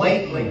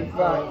lately?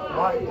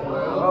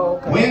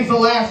 When's the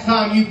last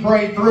time you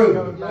prayed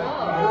through?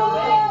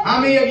 How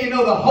many of you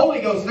know the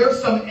Holy Ghost?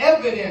 There's some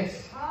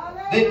evidence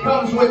that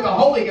comes with the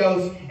Holy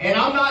Ghost. And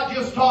I'm not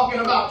just talking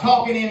about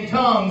talking in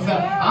tongues.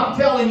 I'm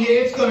telling you,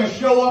 it's going to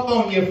show up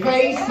on your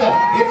face.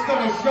 It's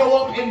going to show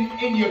up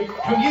in your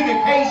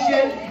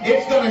communication.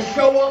 It's going to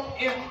show up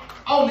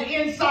on the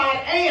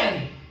inside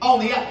and on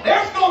the outside.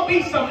 There's going to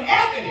be some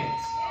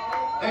evidence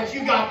that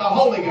you got the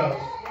Holy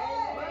Ghost.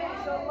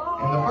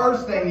 And the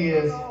first thing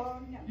is,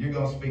 you're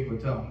going to speak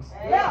with tongues.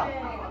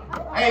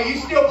 Hey, you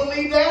still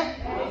believe that?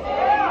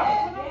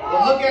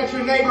 Well, look at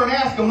your neighbor and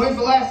ask him, when's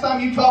the last time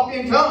you talked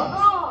in tongues?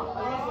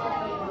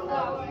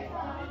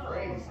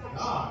 Praise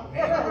God,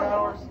 man.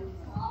 I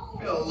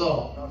feel a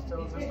little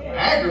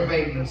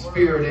aggravating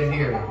spirit in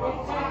here.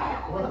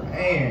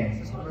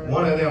 Man,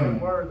 one of them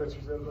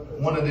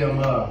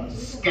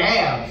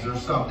scabs or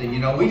something, you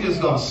know, we just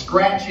gonna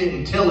scratch it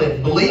until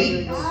it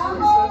bleeds.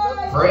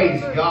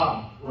 Praise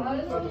God.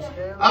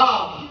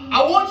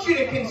 I want you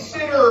to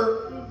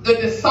consider the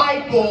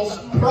disciples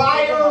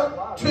prior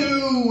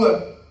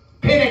to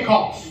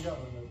Pentecost.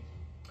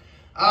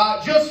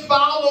 Just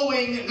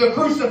following the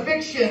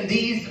crucifixion,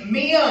 these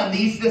men,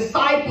 these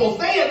disciples,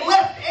 they had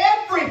left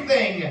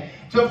everything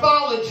to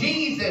follow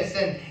Jesus,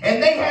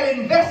 and they had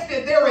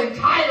invested their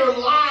entire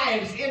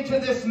lives into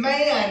this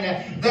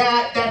man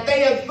that they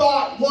had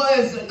thought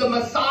was the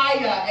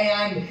Messiah,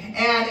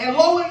 and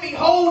lo and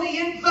behold, he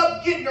ends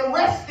up getting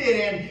arrested,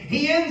 and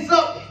he ends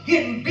up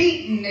getting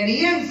beaten, and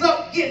he ends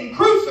up getting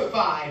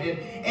crucified,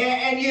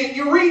 and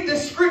you read the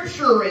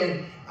scripture,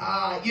 and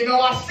you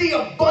know, I see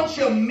a bunch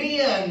of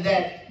men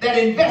that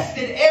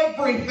invested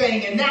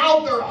everything, and now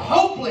they're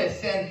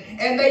hopeless,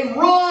 and they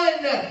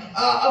run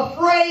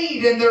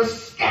afraid, and they're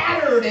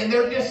scattered, and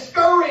they're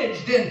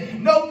discouraged,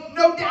 and no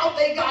doubt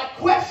they got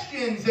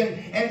questions,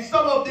 and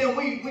some of them,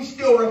 we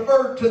still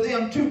refer to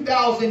them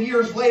 2,000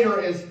 years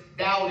later as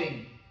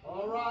doubting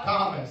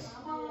Thomas.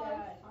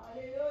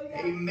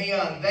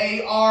 Amen.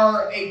 They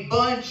are a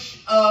bunch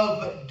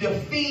of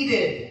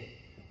defeated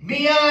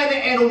men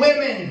and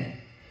women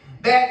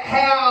that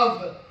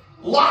have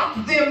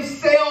locked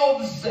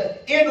themselves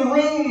in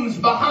rooms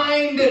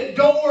behind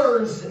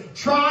doors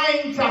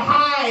trying to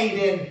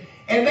hide,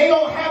 and they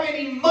don't have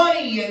any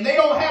money, and they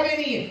don't have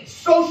any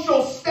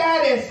social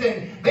status,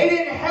 and they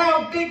didn't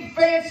have big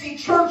fancy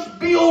church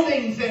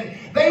buildings, and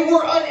they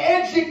were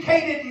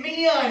uneducated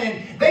men,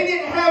 and they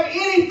didn't have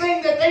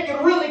anything that they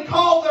could really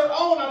call their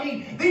own. I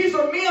mean, these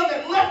are men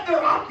that left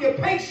their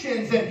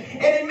occupations, and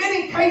in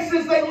many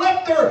cases they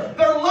left their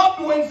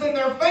loved ones and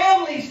their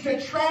families to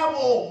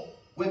travel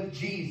with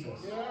Jesus.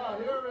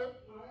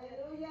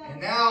 And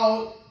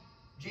now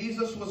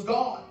Jesus was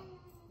gone.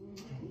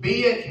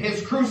 Be it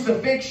his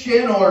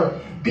crucifixion, or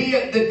be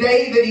it the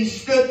day that he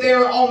stood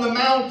there on the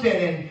mountain,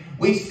 and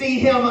we see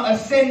him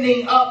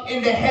ascending up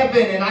into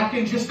heaven, and I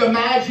can just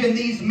imagine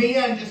these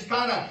men just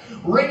kind of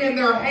wringing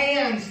their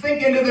hands,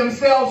 thinking to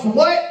themselves,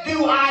 what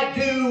do I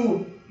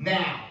do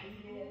now?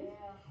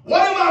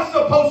 What am I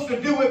supposed to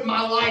do with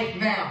my life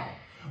now?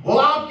 Well,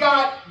 I've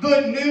got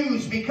good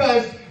news,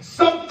 because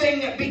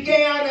something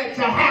began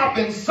to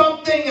happen.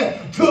 Something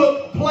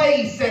took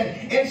place.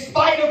 And in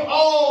spite of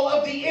all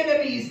of the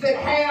enemies that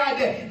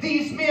had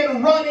these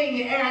men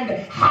running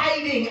and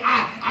hiding,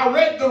 I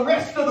read the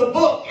rest of the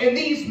book, and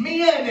these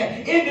men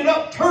ended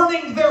up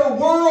turning their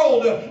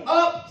world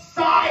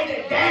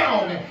upside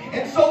down.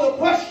 And so the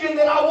question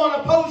that I want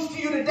to pose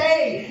to you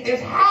today is,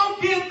 how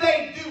did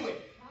they do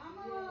it?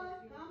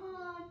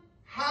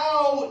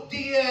 How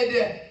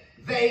did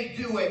they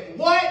do it?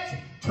 What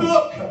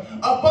took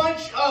a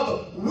bunch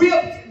of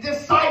whipped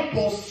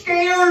disciples,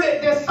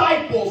 scared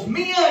disciples,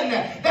 men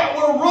that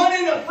were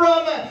running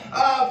from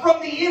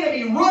the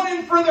enemy,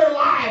 running for their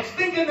lives,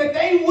 thinking that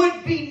they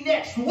would be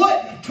next?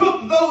 What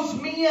took those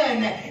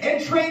men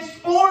and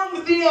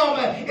transformed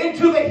them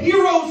into the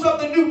heroes of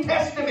the New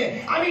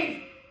Testament? I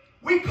mean,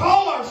 we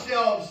call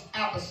ourselves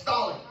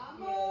apostolic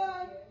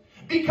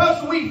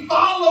because we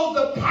follow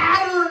the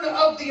pattern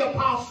of the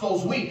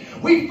apostles.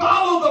 We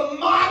follow the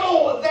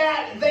model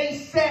that they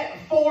set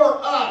for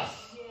us.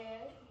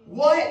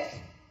 What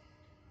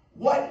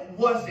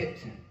was it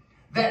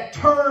that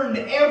turned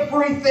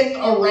everything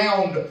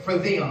around for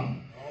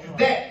them?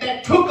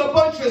 That took a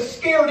bunch of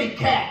scaredy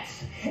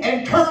cats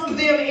and turned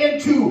them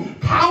into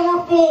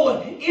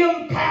powerful,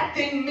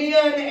 impacting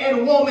men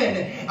and women.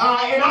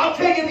 And I'll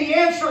tell you, the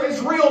answer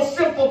is real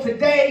simple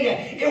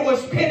today. It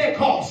was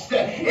Pentecost.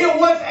 It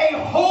was a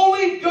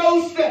Holy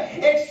Ghost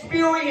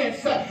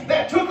experience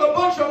that took a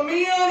bunch of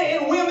men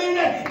and women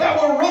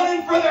that were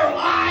running for their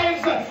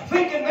lives,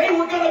 thinking they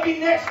were going to be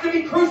next to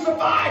be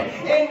crucified,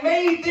 and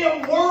made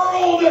them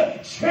world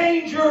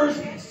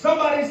changers.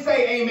 Somebody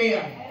say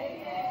amen.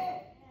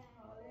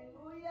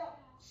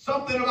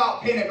 Something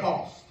about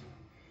Pentecost.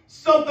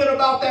 Something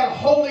about that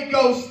Holy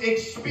Ghost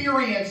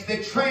experience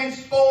that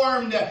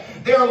transformed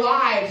their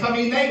lives. I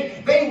mean,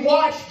 they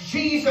watched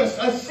Jesus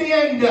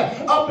ascend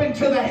up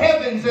into the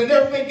heavens, and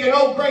they're thinking,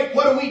 oh great,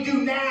 what do we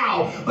do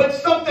now? But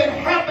something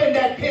happened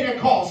at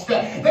Pentecost.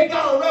 They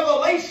got a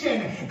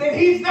revelation that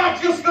He's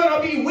not just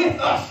going to be with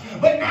us,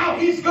 but now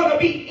He's going to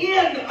be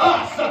in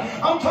us.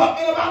 I'm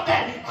talking about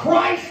that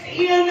Christ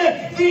in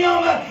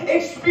them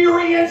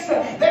experience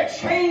that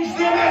changed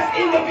them as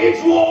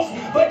individuals,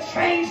 but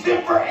changed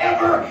them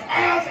forever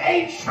as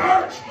a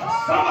church.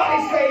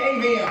 Somebody say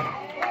amen.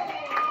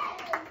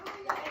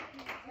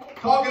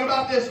 Talking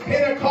about this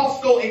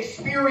Pentecostal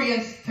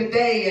experience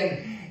today,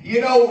 and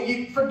you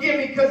forgive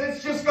me because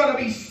it's just going to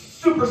be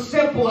super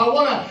simple. I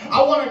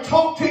want to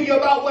talk to you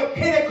about what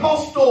the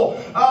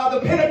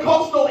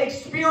Pentecostal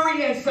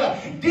experience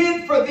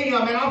did for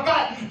them. And I've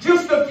got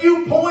just a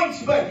few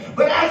points, but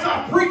as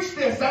I preach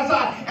this, as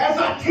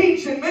I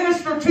teach and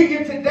minister to you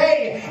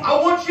today, I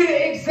want you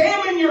to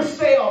examine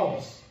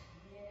yourselves.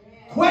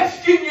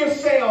 Question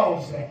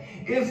yourselves,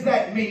 is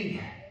that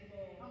me?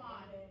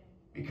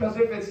 Because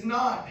if it's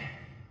not,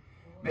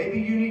 maybe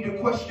you need to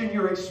question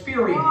your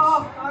experience.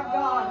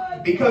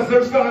 Because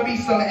there's going to be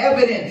some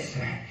evidence.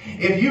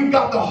 If you've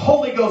got the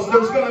Holy Ghost,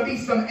 there's going to be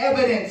some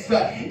evidence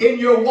in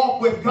your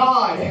walk with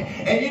God.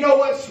 And you know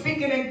what?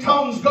 Speaking in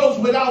tongues goes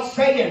without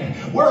saying.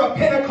 We're a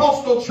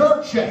Pentecostal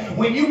church.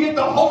 When you get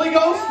the Holy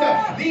Ghost,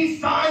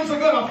 these signs are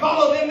going to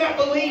follow them that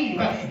believe.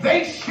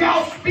 They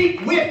shall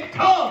speak with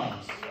tongues.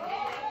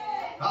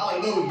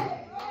 Hallelujah.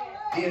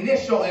 The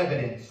initial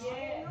evidence.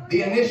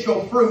 The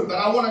initial fruit. But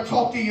I want to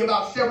talk to you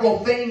about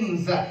several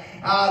things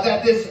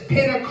that this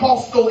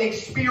Pentecostal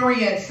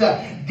experience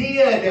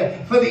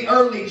did for the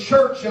early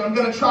church. And I'm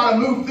going to try to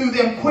move through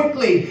them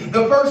quickly.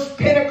 The first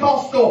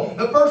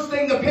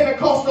thing the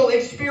Pentecostal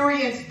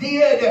experience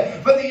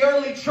did for the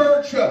early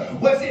church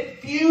was it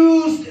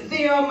fused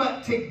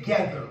them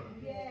together.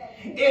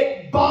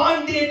 It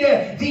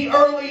bonded the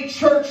early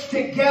church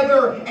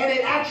together, and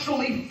it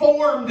actually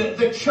formed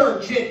the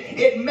church.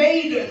 It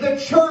made the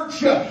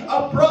church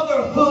a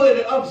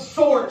brotherhood of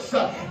sorts.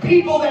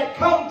 People that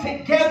come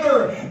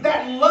together,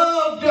 that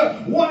loved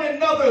one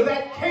another,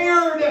 that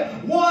cared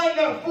one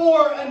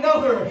for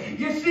another.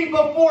 You see,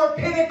 before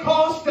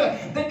Pentecost,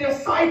 the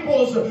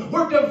disciples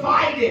were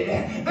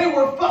divided. They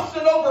were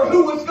fussing over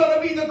who was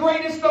going to be the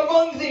greatest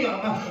among them,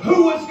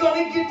 who was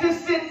going to get to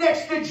sit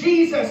next to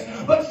Jesus.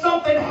 But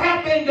something happened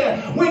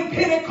when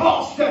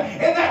Pentecost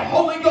and that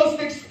Holy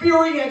Ghost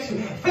experience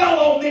fell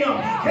on them.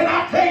 Can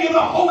I tell you, the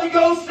Holy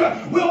Ghost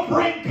will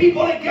bring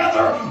people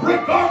together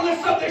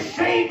regardless of the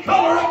shade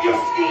color of your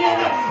skin,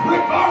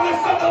 regardless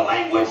of the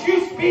language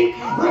you speak,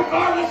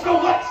 regardless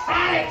of what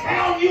side of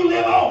town you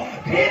live on.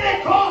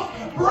 Pentecost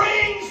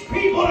brings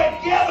people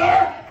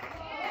together.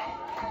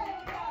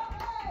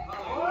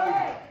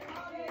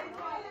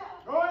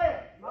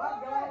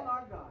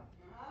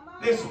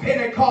 This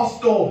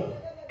Pentecostal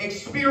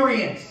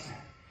experience,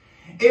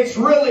 it's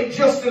really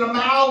just an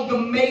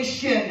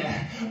amalgamation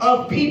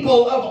of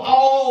people of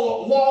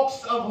all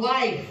walks of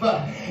life.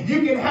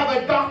 You can have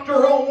a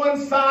doctor on one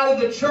side of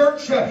the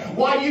church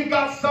while you've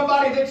got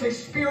somebody that's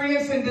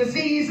experiencing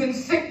disease and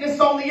sickness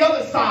on the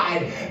other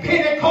side.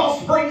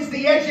 Pentecost brings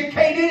the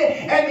educated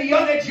and the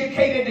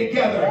uneducated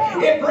together.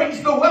 It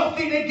brings the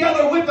wealthy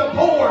together with the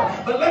poor.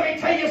 But let me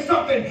tell you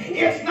something.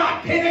 It's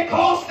not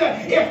Pentecost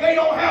if they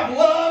don't have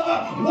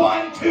love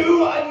one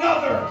to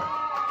another.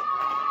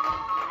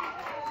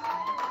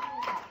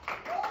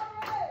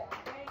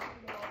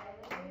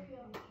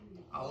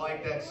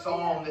 That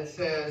psalm that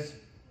says,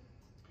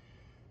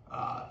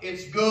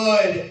 it's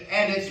good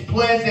and it's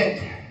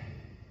pleasant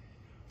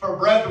for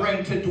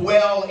brethren to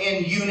dwell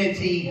in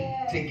unity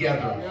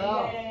together.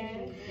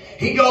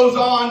 He goes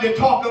on to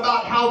talk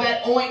about how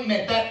that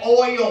ointment, that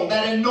oil,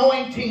 that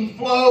anointing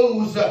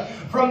flows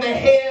from the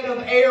head of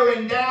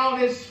Aaron down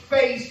his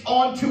face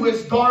onto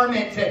his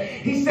garment.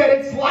 He said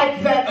it's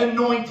like that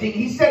anointing.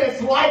 He said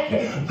it's like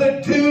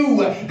the dew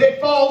that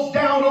falls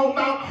down on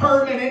Mount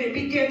Hermon and it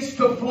begins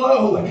to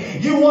flow.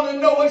 You want to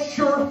know a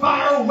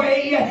surefire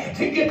way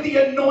to get the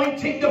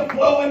anointing to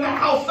flow in the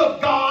house of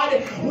God?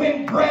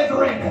 When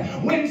brethren,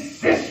 when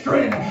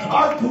sistren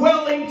are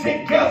dwelling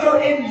together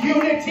in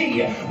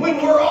unity,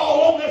 when we're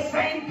all on the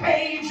same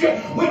page,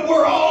 when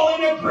we're all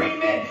in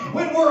agreement,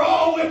 when we're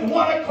all with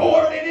one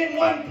accord and in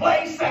one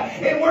place,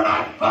 and we're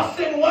not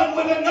fussing one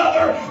with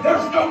another.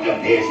 There's no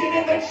division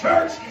in the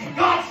church.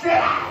 God said,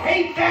 I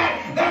hate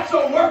that. That's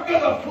a work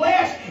of the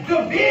flesh.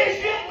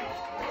 Division.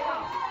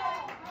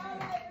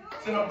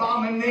 It's an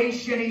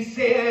abomination, he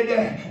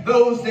said,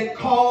 those that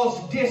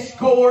cause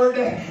discord.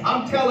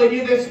 I'm telling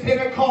you, this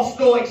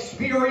Pentecostal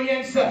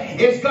experience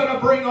is going to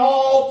bring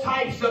all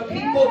types of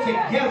people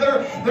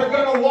together. They're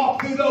going to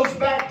walk through those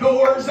back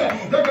doors.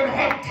 They're going to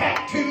have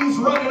tattoos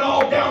running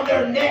all down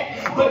their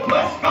neck. But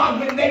bless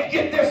God, when they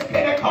get this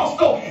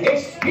Pentecostal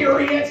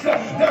experience,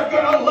 they're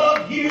going to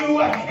love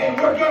you and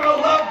we're going to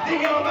love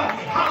them.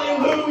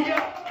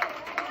 Hallelujah.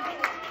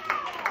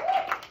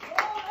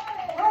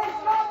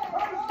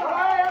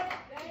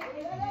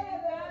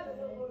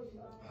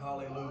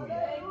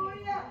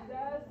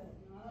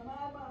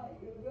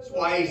 That's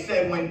why he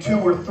said when 2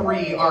 or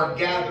 3 are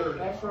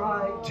gathered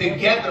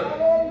together.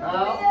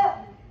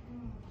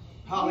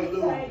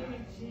 Hallelujah.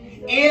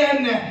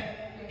 In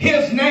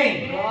his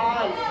name.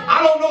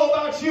 I don't know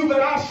about you, but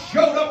I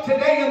showed up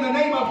today in the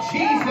name of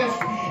Jesus.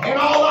 And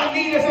all I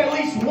need is at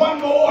least 1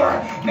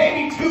 more,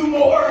 maybe 2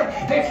 more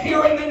that's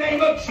here in the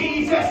name of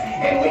Jesus.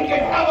 And we can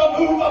have a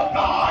move of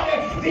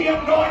God. The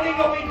anointing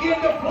will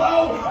begin to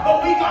flow.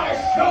 But we got to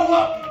show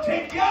up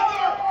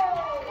together.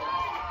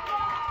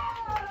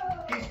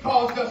 He's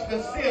caused us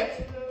to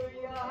sit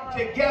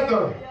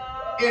together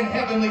in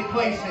heavenly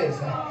places.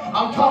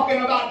 I'm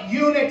talking about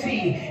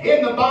unity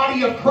in the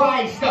body of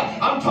Christ.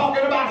 I'm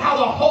talking about how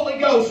the Holy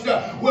Ghost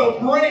will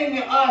bring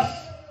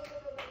us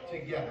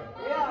together.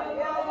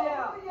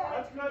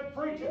 That's good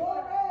preaching.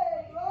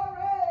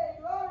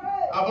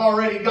 I've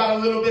already got a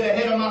little bit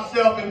ahead of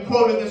myself and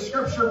quoted the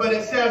scripture, but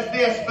it says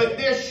this, "But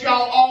this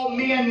shall all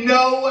men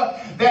know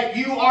that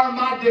you are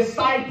my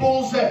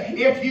disciples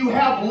if you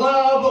have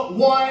love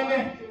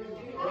one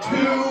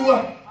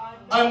to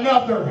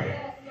another."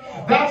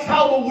 That's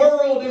how the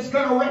world is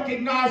going to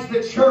recognize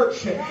the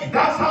church.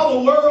 That's how the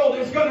world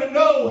is going to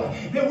know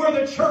that we're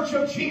the church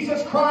of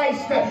Jesus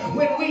Christ,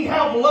 when we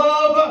have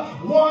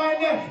love one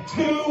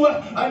to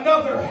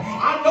another.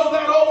 I know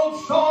that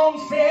old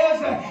song says,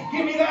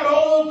 give me that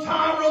old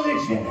time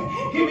religion.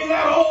 Give me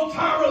that old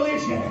time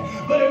religion.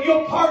 But if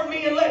you'll pardon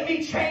me and let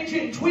me change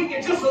it and tweak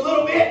it just a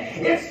little bit,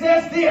 it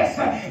says this,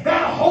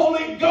 that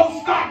Holy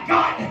Ghost I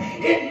got,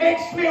 it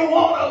makes me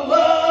want to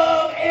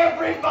love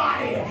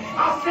everybody.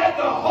 I said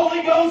the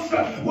Holy Ghost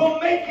will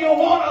make you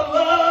want to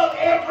love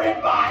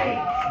everybody.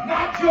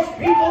 Not just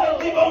people that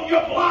live on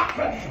your block.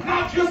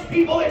 Not just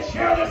people that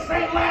share the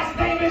same last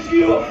name as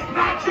you.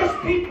 Not just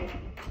people.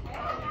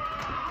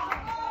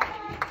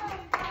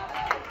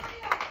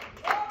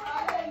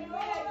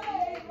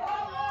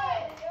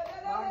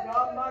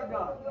 My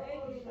God.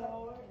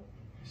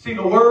 See,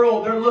 the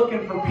world, they're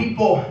looking for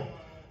people,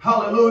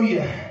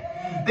 hallelujah,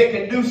 that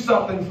can do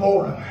something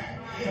for them.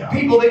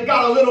 People that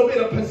got a little bit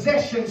of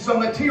possession, some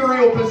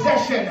material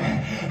possession.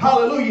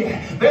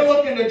 Hallelujah. They're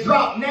looking to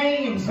drop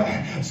names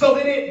so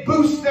that it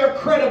boosts their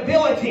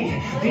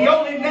credibility. The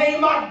only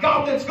name I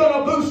got that's going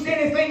to boost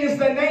anything is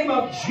the name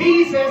of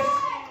Jesus.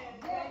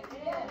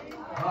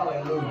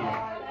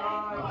 Hallelujah.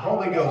 The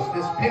Holy Ghost,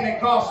 this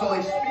Pentecostal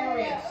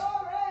experience,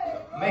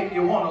 make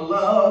you want to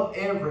love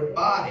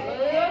everybody.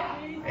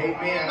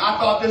 Amen. I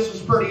thought this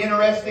was pretty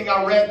interesting.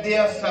 I read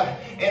this.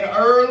 An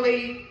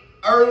early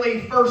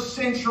first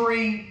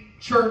century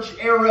church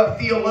era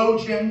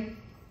theologian,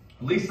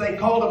 at least they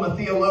called him a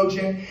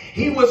theologian,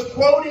 he was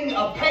quoting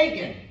a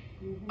pagan.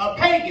 A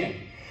pagan.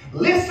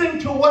 Listen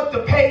to what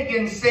the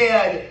pagan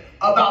said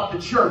about the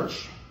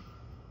church.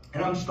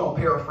 And I'm just going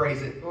to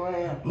paraphrase it.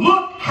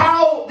 Look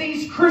how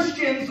these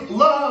Christians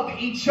love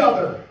each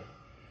other.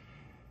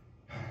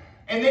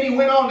 And then he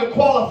went on to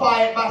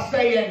qualify it by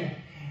saying,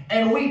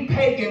 and we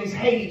pagans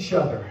hate each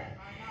other.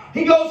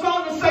 He goes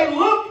on to say,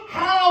 look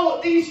how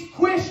these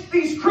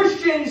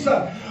Christians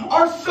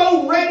are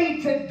so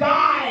ready to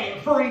die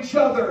for each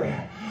other.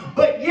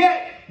 But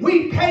yet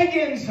we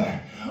pagans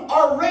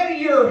are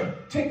readier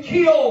to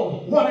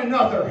kill one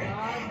another.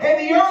 And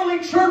the early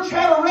church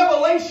had a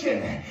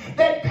revelation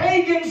that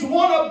pagans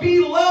want to be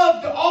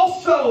loved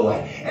also.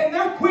 And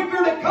they're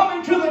quicker to come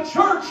into the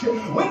church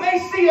when they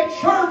see a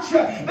church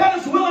that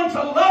is willing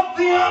to love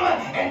them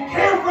and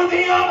care for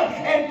them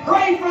and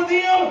pray for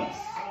them.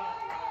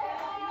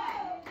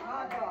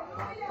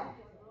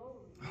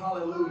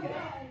 Hallelujah.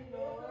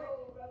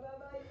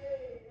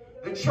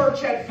 The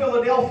church at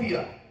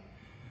Philadelphia,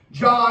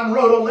 John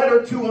wrote a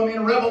letter to them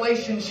in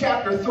Revelation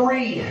chapter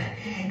 3.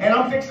 And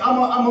I'm going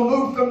to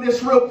move from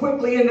this real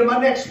quickly into my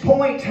next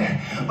point.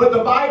 But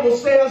the Bible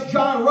says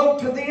John wrote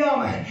to them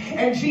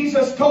and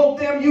Jesus told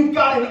them, you've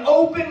got an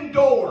open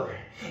door.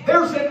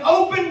 There's an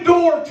open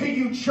door to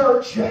you,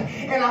 church.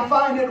 And I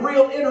find it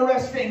real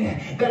interesting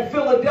that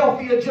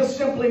Philadelphia just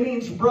simply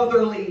means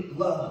brotherly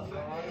love.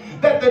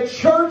 That the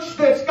church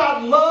that's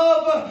got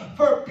love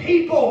for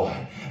people,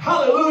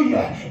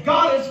 hallelujah,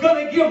 God is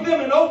going to give them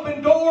an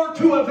open door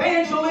to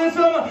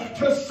evangelism,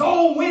 to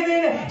soul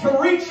winning, to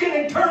reaching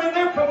and turning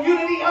their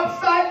community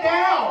upside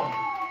down.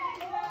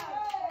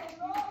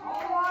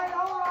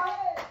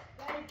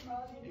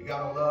 You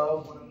got to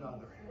love one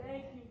another.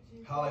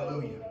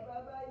 Hallelujah.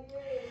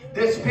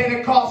 This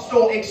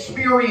Pentecostal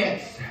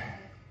experience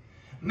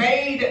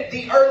made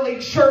the early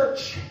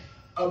church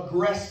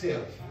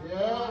aggressive.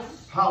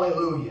 Yes.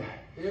 Hallelujah.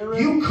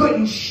 You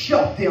couldn't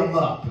shut them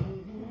up.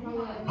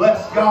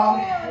 Bless God.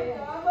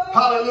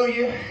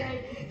 Hallelujah.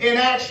 In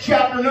Acts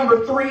chapter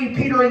number 3,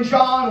 Peter and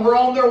John were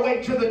on their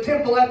way to the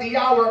temple at the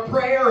hour of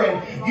prayer.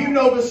 And you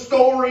know the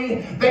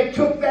story. They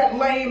took that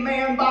lame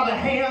man by the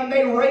hand.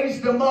 They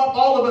raised him up.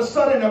 All of a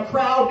sudden a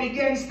crowd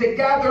begins to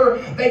gather.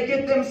 They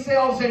get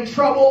themselves in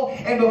trouble.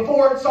 And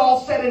before it's all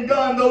said and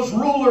done, those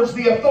rulers,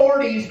 the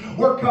authorities,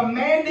 were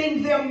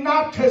commanding them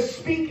not to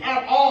speak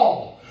at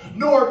all,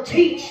 nor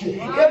teach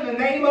in the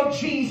name of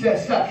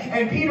Jesus.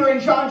 And Peter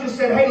and John just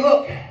said, hey,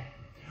 look,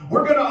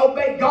 we're going to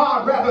obey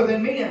God rather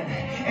than men.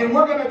 And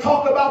we're going to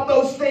talk about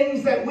those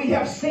things that we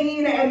have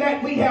seen and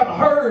that we have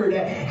heard.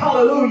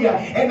 Hallelujah.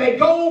 And they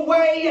go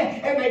away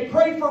and they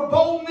pray for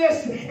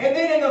boldness. And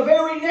then in the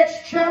very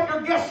next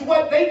chapter, guess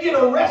what? They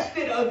get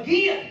arrested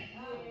again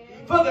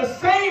for the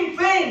same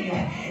thing.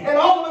 And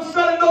all of a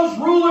sudden those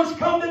rulers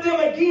come to them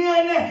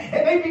again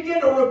and they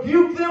begin to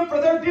rebuke them for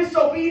their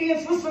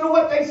disobedience. Listen to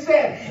what they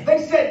said.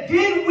 They said,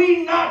 did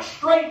we not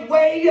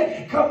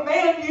straightway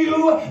command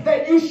you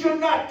that you should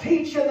not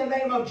teach in the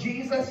name of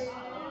Jesus?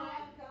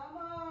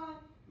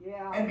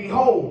 And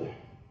behold,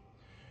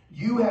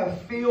 you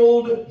have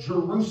filled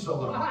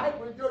Jerusalem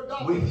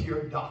with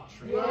your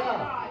doctrine.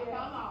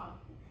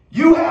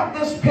 You have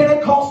this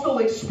Pentecostal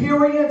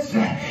experience,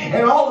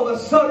 and all of a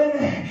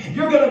sudden,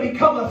 you're going to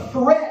become a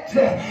threat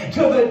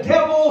to the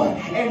devil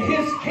and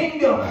his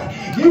kingdom.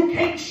 You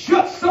can't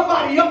shut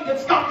somebody up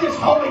that's got this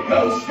Holy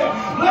Ghost.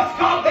 Bless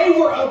God, they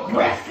were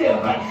aggressive.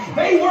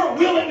 They weren't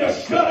willing to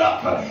shut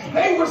up.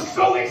 They were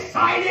so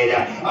excited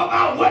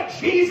about what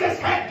Jesus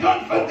had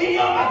done for them.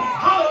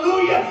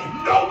 Hallelujah.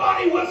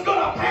 Nobody was going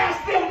to pass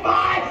them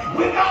by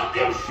without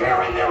them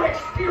sharing their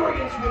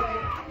experience with him.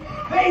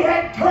 They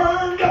had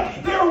turned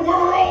their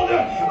world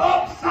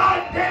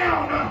upside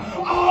down.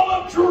 All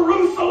of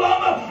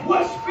Jerusalem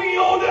was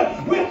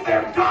filled with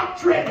their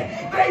doctrine.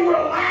 They were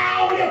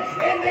loud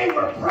and they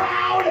were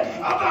proud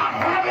about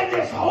having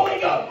this Holy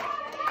Ghost.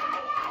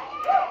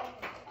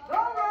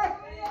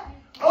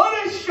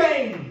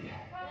 Unashamed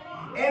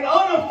and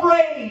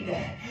unafraid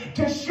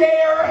to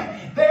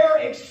share their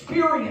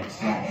experience.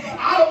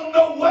 I don't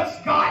know what's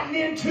gotten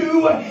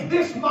into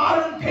this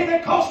modern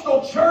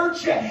Pentecostal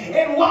church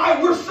and why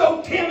we're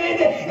so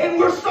timid and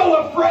we're so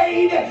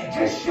afraid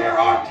to share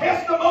our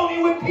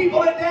testimony with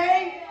people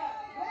today.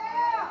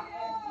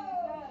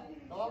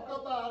 Talk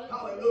about it.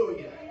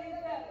 Hallelujah.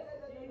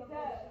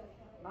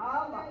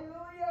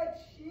 Hallelujah,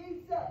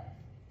 Jesus.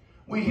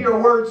 We hear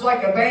words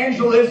like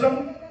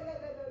evangelism,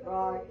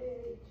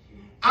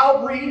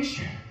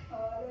 outreach,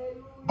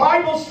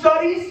 Bible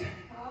studies.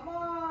 Come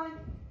on.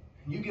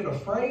 You get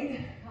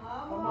afraid?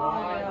 Come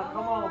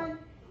on.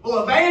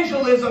 Well,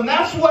 evangelism,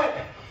 that's what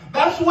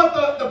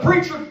the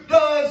preacher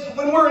does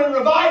when we're in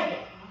revival.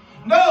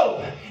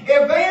 No,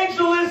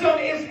 evangelism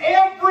is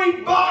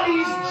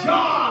everybody's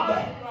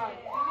job.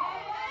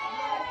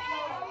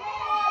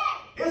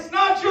 It's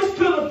not just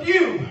to the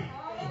few,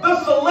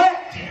 the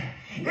select.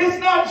 It's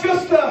not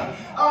just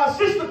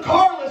Sister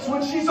Carlos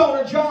when she's on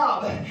her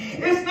job.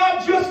 It's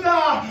not just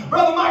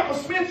Brother Michael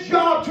Smith's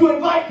job to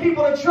invite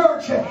people to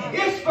church.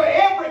 It's for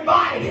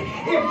everybody.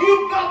 If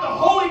you've got the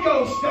Holy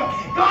Ghost,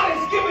 God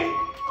has given.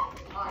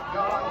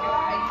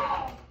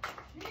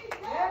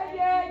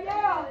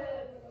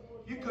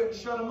 You couldn't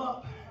shut them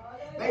up.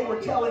 They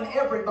were telling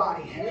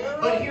everybody.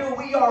 But here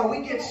we are.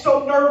 We get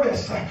so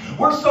nervous.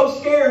 We're so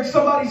scared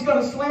somebody's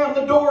going to slam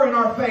the door in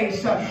our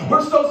face.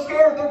 We're so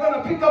scared they're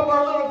going to pick up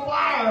our little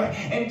flyer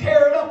and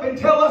tear it up and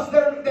tell us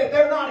that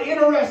they're not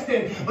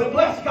interested. But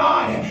bless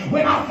God,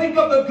 when I think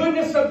of the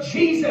goodness of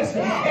Jesus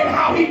and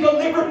how He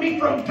delivered me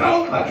from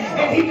dope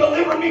and He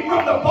delivered me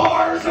from the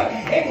bars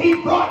and He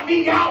brought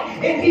me out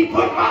and He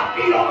put my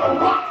feet on a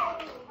rock.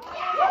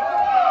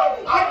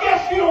 I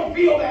guess you don't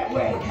feel that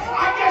way.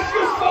 I guess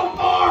you're so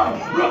far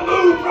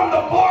removed from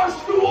the bar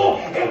stool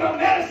and the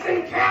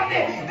medicine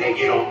cabinet that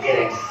you don't get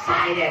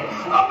excited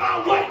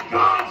about what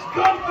God's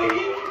done for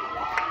you.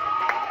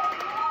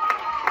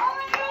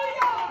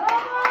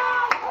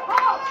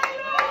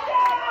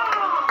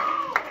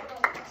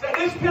 So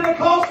this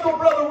Pentecostal,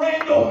 Brother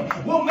Randall,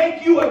 will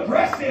make you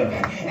aggressive.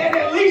 And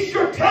at least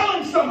you're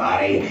telling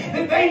somebody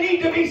that they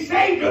need to be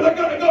saved or they're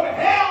going to go to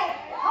hell.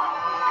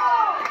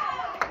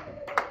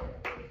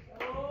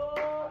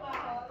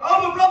 Oh,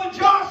 but Brother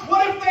Josh,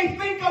 what if they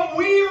think I'm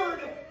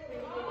weird?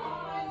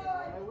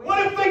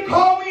 What if they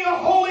call me a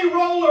holy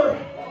roller,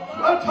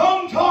 a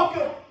tongue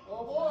talker,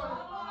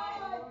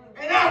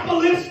 an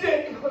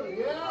apostolic?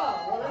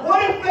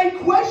 What if they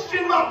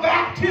question my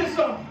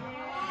baptism?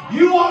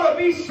 You ought to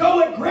be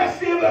so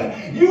aggressive.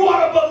 You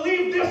ought to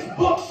believe this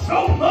book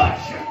so much.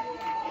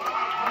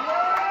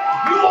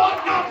 You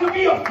ought not to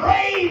be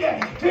afraid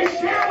to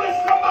share with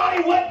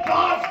somebody what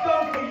God's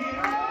done for you.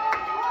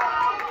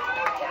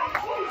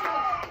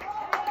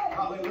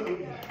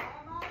 Hallelujah.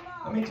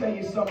 Let me tell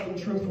you something,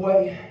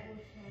 Truthway.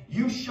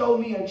 You show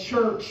me a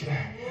church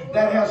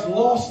that has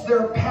lost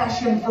their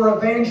passion for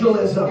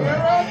evangelism,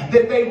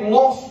 that they've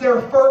lost their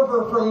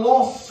fervor for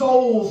lost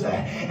souls,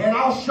 and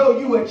I'll show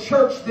you a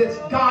church that's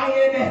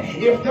dying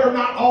if they're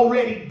not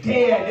already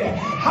dead.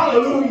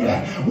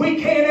 Hallelujah.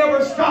 We can't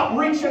ever stop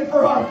reaching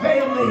for our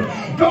family.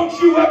 Don't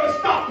you ever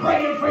stop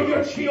praying for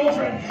your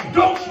children.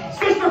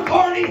 Sister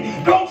Carney,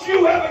 don't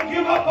you ever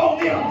give up on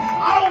them.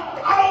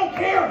 I don't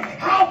care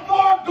how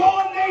far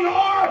gone they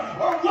are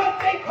or what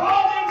they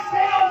call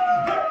themselves.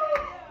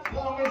 As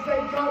long as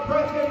they've got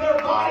breath in their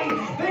body,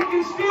 they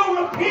can still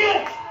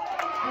repent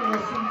and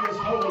receive this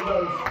Holy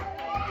Ghost.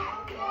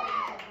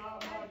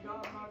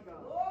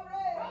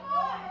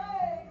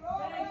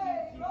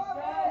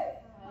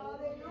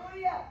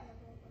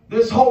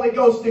 This Holy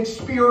Ghost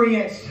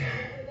experience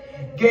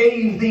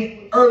gave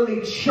the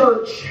early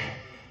church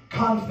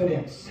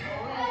confidence.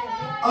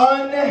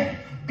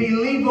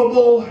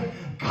 Unbelievable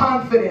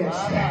confidence.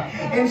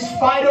 In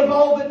spite of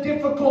all the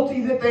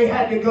difficulty that they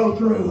had to go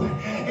through,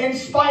 in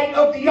spite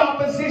of the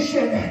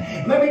opposition,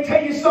 let me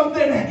tell you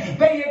something,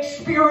 they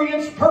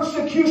experienced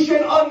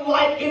persecution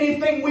unlike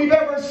anything we've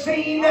ever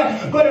seen.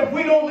 But if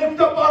we don't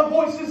lift up our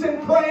voices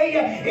and pray,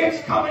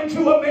 it's coming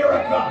to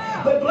America.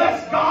 But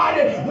bless God,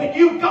 when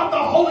you've got the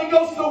Holy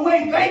Ghost the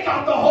way they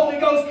got the Holy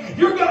Ghost,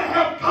 you're going to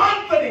have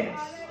confidence.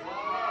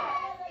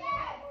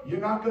 You're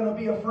not going to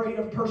be afraid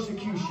of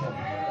persecution.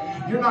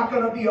 You're not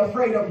going to be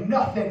afraid of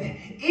nothing,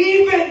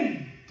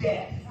 even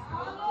death.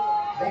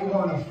 They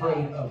weren't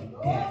afraid of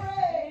death.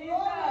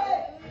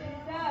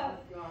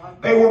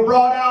 They were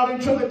brought out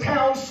into the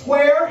town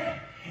square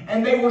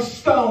and they were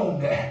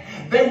stoned.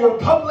 They were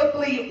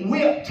publicly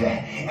whipped,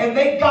 and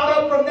they got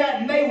up from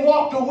that and they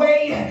walked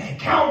away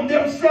counting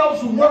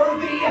themselves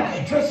worthy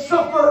to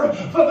suffer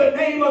for the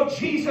name of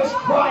Jesus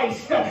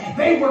Christ.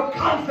 They were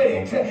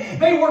confident.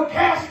 They were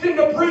cast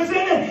into prison,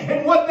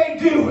 and what they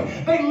do,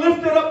 they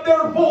lifted up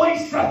their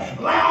voice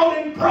loud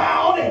and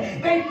proud.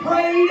 They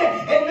prayed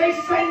and they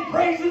sang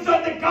praises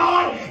unto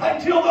God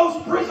until those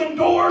prison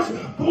doors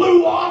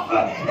blew off,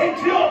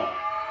 until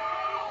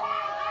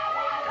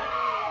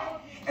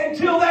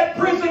that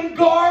prison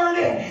guard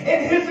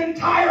and his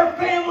entire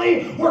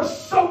family were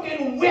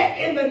soaking wet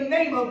in the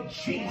name of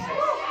Jesus.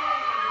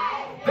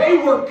 They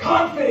were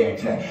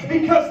confident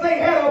because they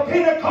had a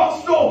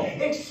Pentecostal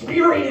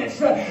experience.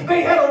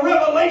 They had a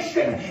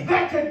revelation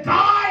that to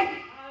die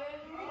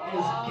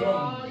is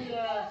gain.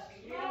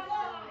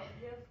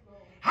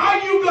 How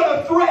are you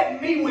going to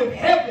threaten me with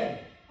heaven?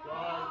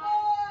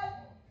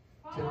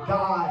 To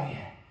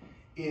die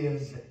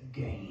is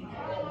gain.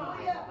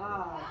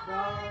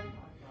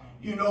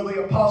 You know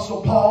the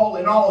Apostle Paul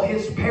and all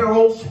his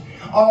perils,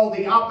 all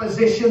the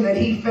opposition that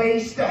he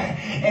faced,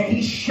 and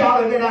he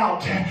shouted it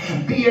out,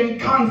 being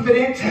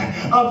confident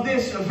of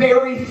this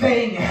very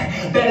thing,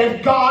 that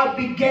if God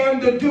began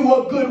to do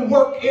a good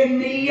work in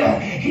me,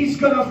 He's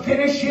going to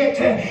finish it.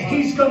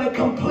 He's going to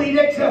complete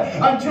it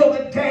until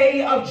the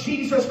day of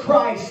Jesus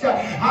Christ.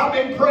 I've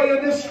been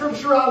praying this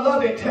scripture. I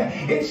love it.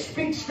 It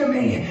speaks to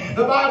me.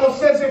 The Bible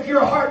says if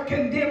your heart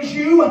condemns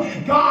you,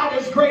 God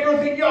is greater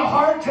than your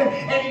heart,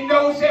 and He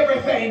knows everything.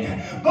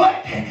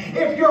 But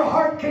if your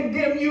heart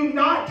condemn you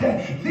not,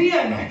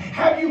 then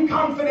have you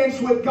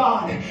confidence with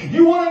God.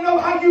 You want to know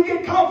how you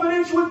get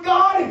confidence with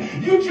God?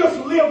 You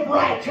just live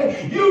right.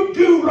 You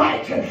do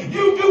right.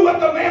 You do what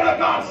the man of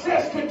God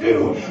says to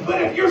do. But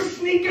if you're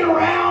sneaking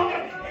around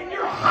and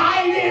you're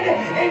hiding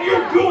and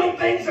you're doing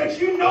things that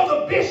you know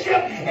the bishop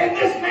and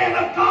this man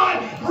of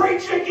God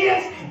preach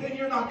against, then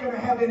you're not going to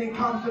have any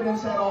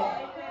confidence at all.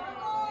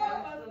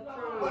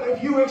 But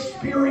if you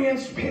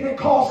experience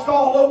Pentecost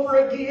all over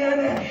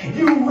again,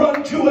 you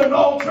run to an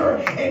altar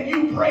and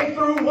you pray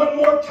through one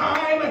more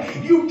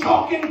time. You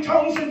talk in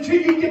tongues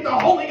until you get the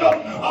Holy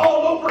Ghost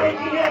all over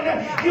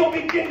again. You'll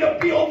begin to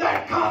build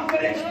that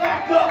confidence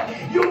back up.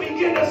 You'll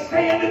begin to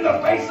stand in the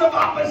face of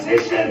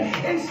opposition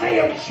and say,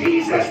 if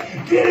Jesus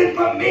did it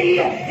for me,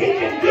 He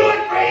can do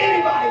it for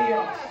anybody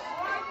else.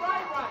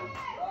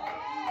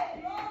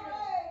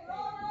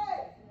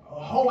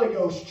 A Holy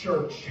Ghost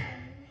church,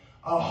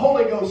 a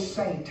Holy Ghost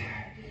saint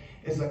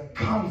is a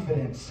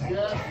confident saint.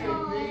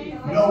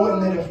 Knowing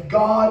that if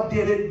God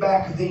did it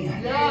back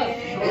then,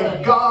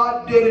 if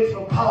God did it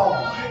for Paul,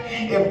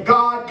 if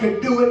God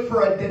could do it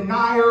for a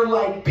denier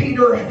like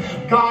Peter,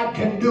 God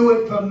can do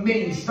it for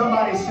me.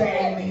 Somebody say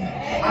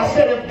amen. I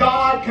said if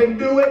God can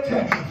do it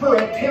for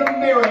a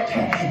Tim Merritt,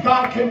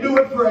 God can do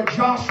it for a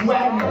Josh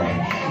Wagner.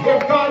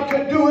 If God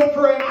can do it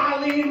for an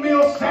Eileen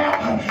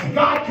Millsap,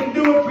 God can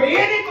do it for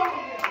anybody.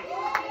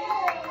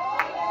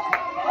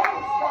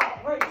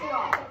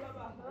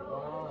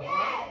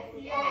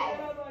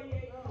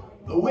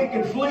 The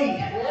wicked flee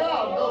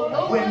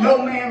when no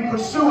man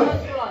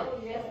pursueth.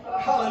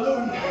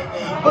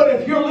 Hallelujah. But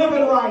if you're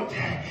living right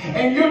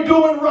and you're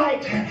doing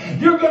right,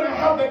 you're going to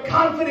have the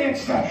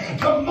confidence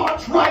to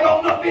march right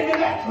on up into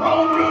that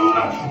throne room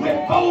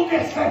with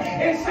boldness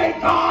and say,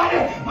 God,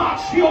 my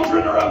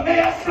children are a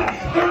mess.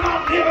 They're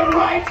not living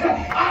right.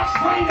 I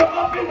trained them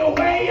up in the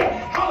way.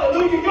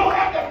 Hallelujah. You'll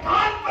have the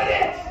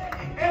confidence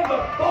and the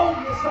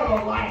boldness of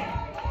a lion.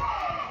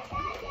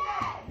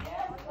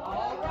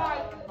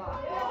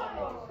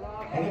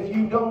 And if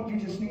you don't, you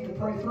just need to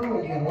pray through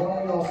again. Why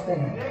don't we all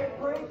stand? Good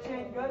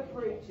preaching, good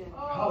preaching.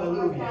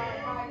 Hallelujah.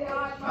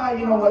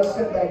 You know what?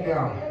 Sit back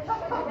down.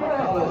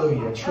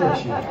 Hallelujah.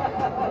 Church yet.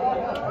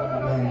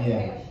 Amen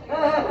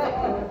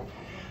yet.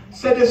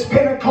 Said this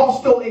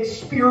Pentecostal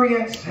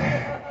experience,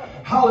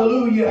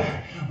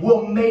 hallelujah,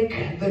 will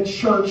make the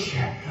church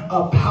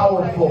a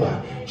powerful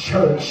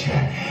church.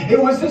 It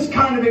was this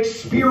kind of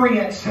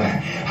experience,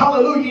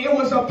 hallelujah, it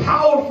was a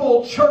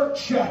powerful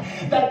church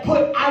that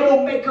put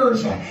idol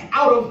makers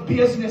out of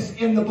business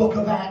in the book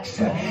of Acts.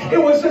 It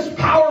was this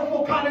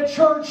powerful kind of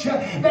church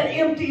that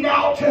emptied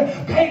out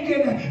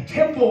pagan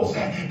temples.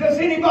 Does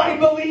anybody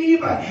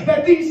believe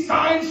that these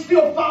signs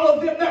still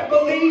follow them that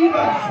believe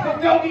that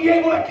they'll be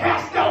able to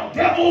cast out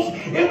devils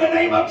in the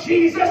name of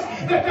Jesus,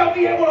 that they'll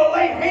be able to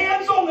lay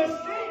hands on the sick?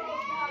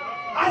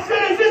 I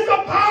said, is this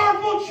a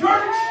powerful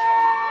church?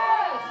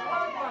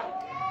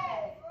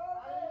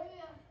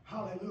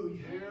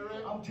 Hallelujah.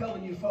 I'm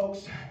telling you,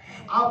 folks,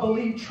 I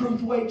believe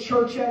Truthway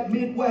Church at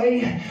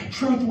Midway,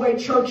 Truthway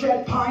Church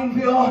at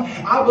Pineville,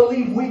 I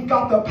believe we've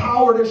got the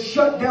power to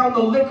shut down the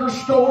liquor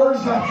stores.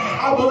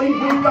 I believe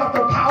we've got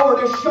the power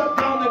to shut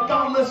down the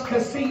godless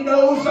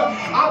casinos.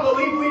 I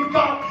believe we've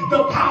got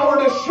the power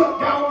to shut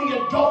down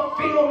the adult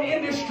film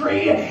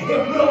industry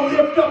if we'll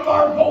lift up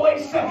our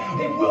voice,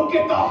 if we'll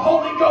get the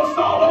Holy Ghost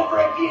all over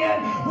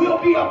again. We'll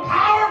be a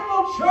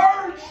powerful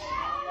church.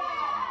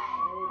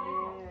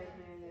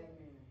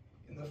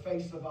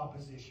 Face of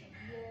opposition,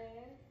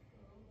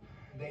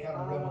 they had a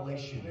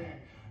revelation.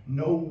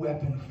 No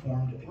weapon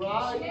formed against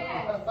them.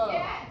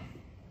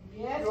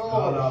 Yes.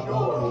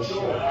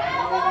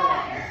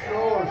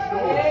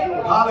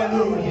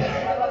 Hallelujah.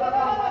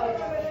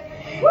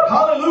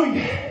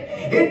 Hallelujah.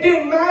 It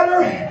didn't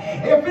matter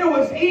if it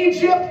was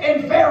Egypt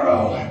and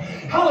Pharaoh.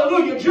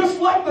 Hallelujah.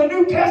 Just like the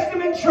New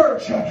Testament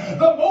church,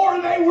 the more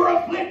they were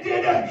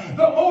afflicted,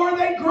 the more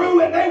they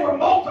grew and they were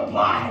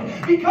multiplied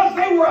because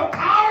they were a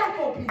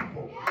powerful people.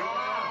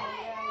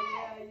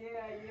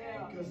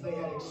 Because they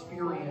had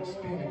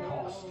experienced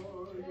Pentecost.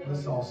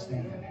 Let's all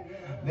stand.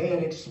 They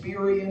had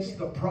experienced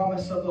the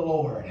promise of the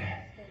Lord.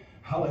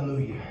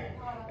 Hallelujah.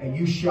 And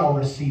you shall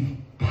receive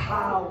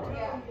power.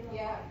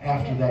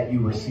 After that, you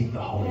receive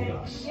the Holy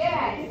Ghost.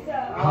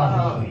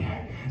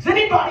 Hallelujah. Does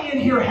anybody in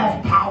here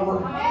have power?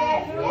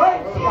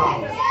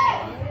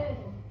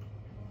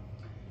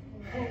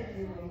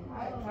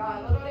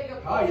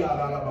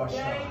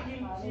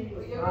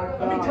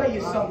 Let me tell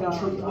you something,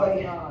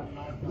 Truthway.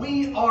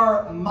 We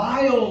are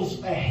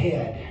miles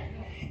ahead,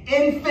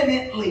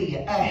 infinitely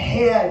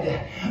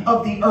ahead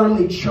of the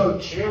early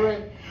church.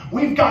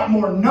 We've got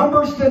more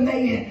numbers than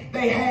they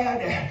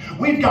had.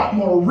 We've got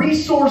more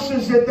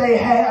resources that they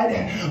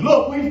had.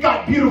 Look, we've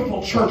got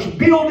beautiful church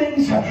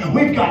buildings.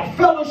 We've got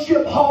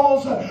fellowship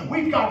halls.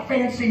 We've got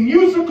fancy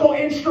musical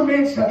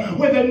instruments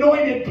with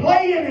anointed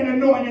playing and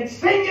anointed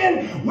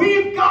singing.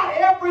 We've got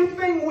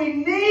everything we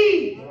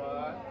need.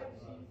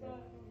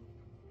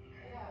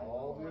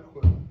 All the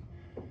equipment.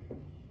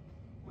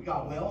 We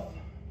got wealth.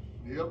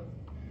 Yep.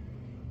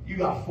 You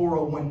got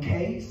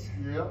 401ks.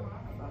 Yep.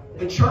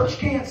 The church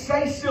can't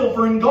say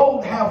silver and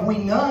gold have we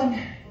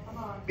none,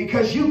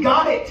 because you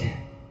got it.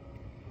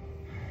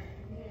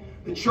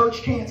 The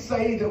church can't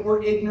say that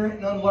we're ignorant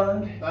and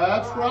unlearned.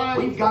 That's right.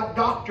 We've got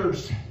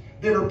doctors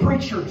that are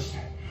preachers.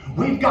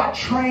 We've got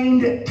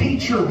trained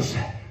teachers.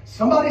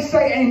 Somebody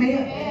say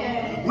amen.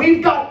 Amen.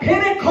 We've got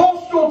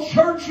Pentecostal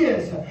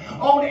churches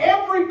on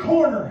every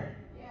corner.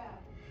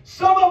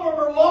 Some of them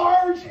are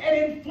large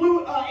and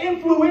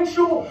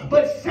influential,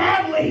 but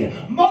sadly,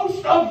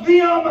 most of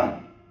them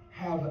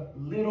have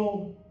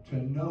little to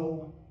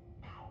no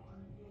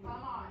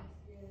power.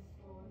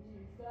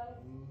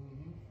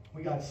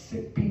 We got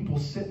sick people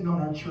sitting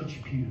on our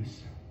church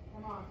pews,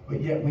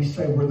 but yet we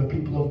say we're the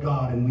people of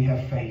God and we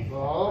have faith.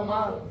 Oh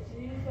my.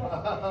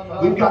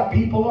 We've got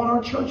people on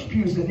our church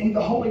pews that need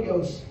the Holy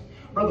Ghost.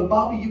 Brother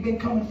Bobby, you've been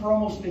coming for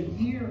almost a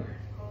year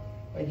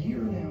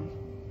now.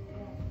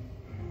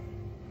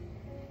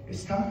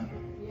 It's time.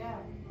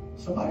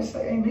 Somebody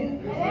say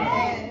amen.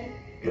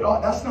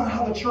 That's not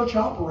how the church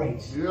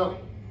operates. Yeah.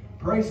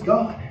 Praise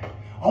God.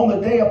 On the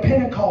day of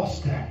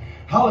Pentecost,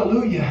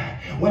 hallelujah,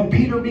 when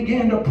Peter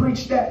began to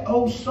preach that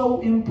oh so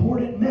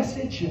important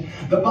message,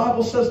 the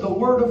Bible says the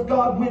word of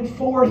God went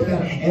forth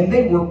and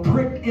they were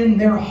pricked in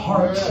their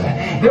hearts.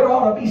 There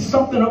ought to be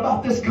something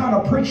about this kind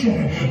of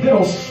preaching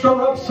that'll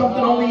stir up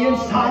something on the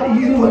inside of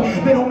you,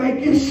 that'll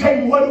make you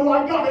say, what do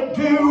I got to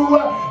do?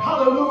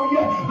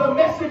 Hallelujah. The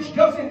message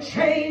doesn't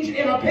change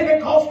in a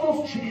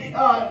Pentecostal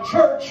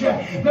church.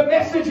 The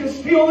message is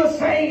still the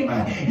same.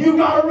 You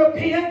got to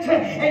repent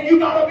and you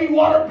got to be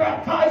water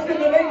baptized in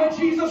the name of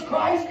Jesus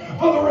Christ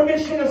for the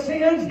remission of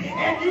sins,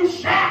 and you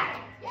shall.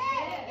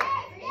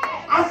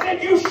 I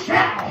said you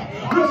shall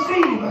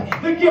receive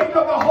the gift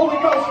of the Holy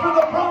Ghost, for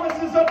the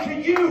promises unto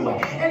you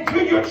and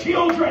to your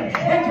children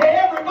and to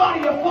everybody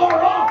everybody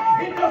afar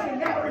off. It doesn't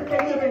matter if they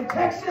live in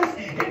Texas.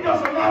 It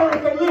doesn't matter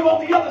if they live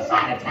on the other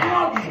side of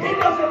town. It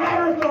doesn't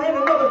matter if they're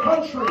in another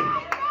country.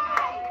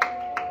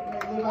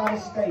 They live out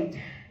of state.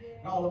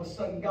 And all of a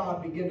sudden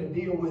God began to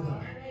deal with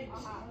them.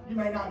 You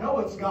may not know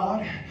it's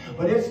God,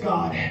 but it's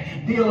God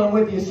dealing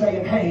with you,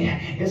 saying,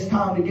 hey, it's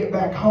time to get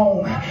back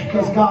home,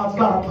 because God's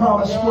got a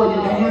promise for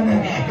you,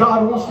 man.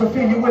 God wants to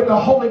fill you with the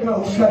Holy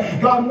Ghost.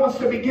 God wants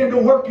to begin to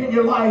work in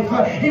your life.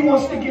 He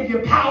wants to give you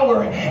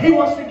power. He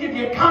wants to give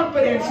you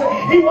confidence.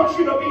 He wants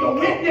you to be a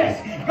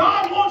witness.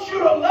 God wants you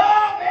to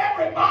love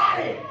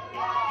everybody.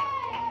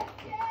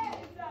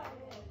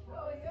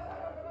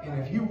 And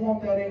if you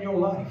want that in your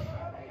life,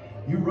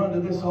 you run to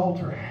this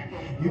altar.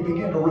 You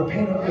begin to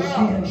repent of your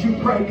sins. You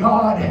pray,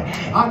 God,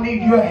 I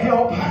need your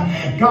help.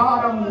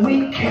 God, I'm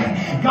weak.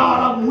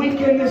 God, I'm weak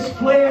in this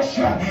flesh.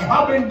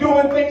 I've been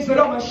doing things that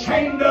I'm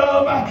ashamed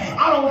of.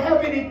 I don't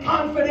have any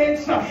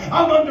confidence.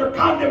 I'm under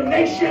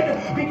condemnation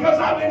because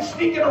I've been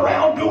sneaking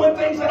around doing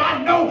things that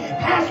I know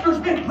pastor's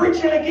been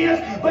preaching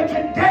against. But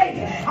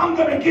today, I'm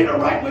going to get it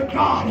right with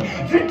God.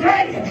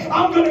 Today,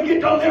 I'm going to get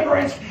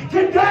deliverance.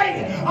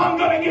 Today, I'm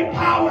going to get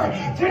power.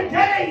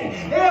 Today,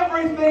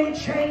 everything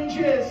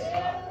changes.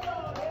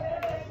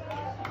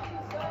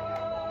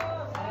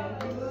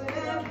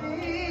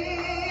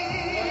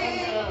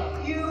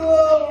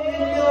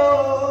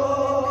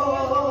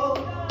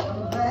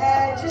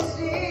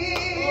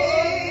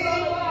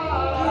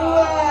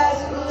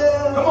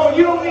 Come on,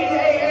 you don't need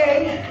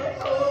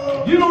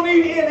AA. You don't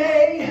need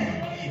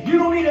NA. You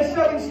don't need a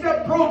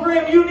 7-step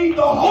program. You need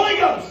the Holy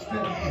Ghost.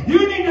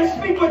 You need to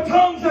speak with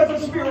tongues as the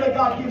Spirit of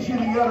God gives you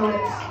the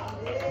utterance.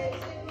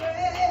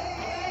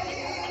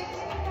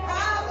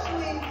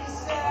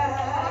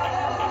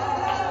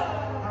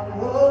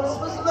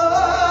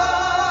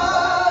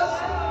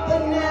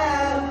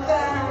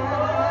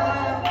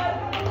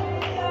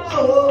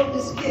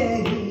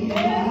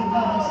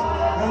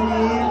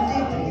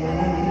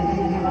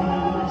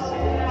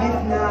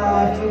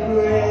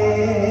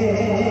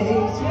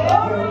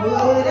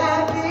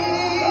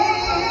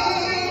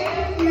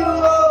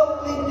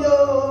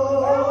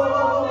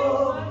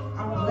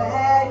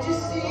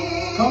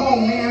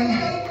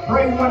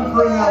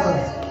 For another.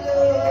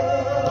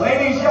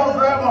 Ladies, y'all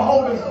grab a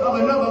hold of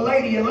another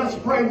lady and let's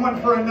pray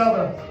one for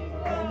another.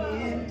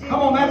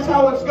 Come on, that's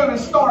how it's going to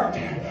start.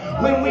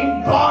 When we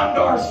bond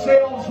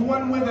ourselves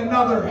one with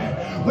another,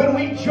 when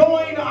we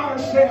join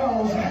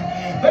ourselves,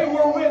 they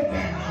were with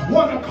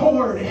one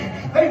accord.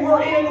 They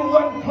were in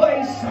one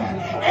place,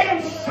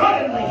 and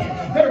suddenly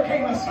there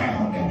came a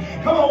sound.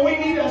 Come on, we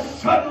need a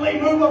suddenly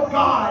move of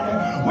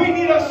God. We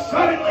need a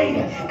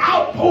suddenly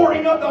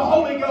outpouring of the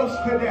Holy Ghost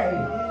today.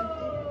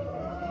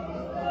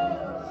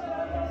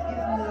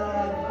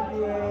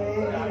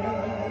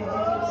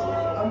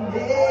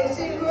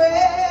 Amazing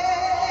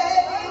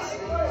grace,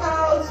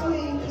 how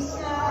sweet the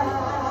sound.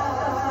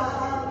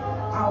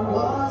 I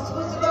once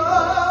was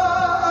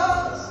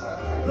lost,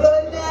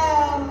 but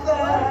now I'm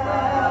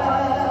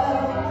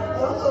found.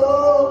 A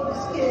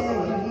hopeless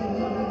case,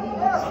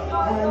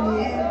 an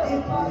empty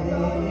place.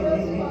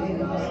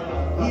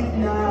 If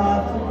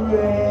not for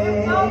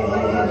grace,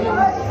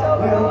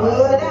 where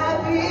would I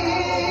be?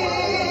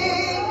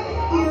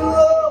 You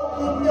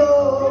only know.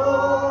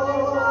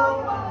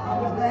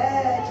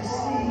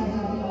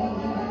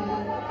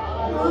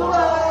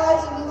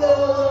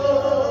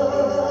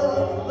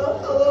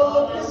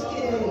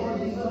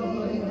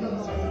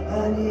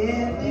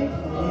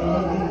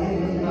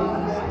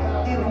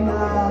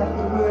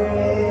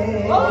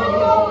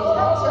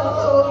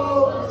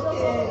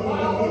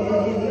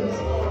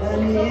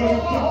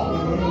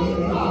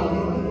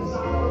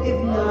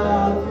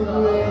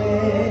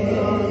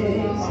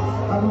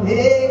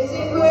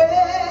 Amazing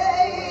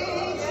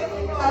grace,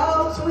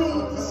 how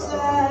sweet the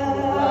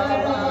sound.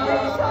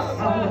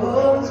 I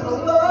once was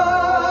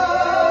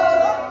lost,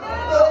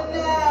 but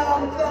now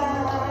I'm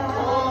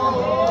found.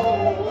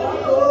 A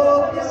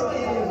hopeless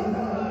case,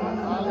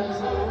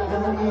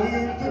 an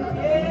empty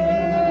place. If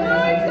not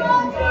for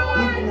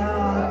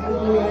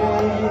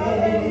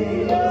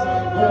grace,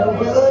 where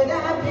would I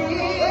be?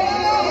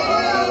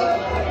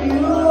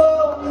 You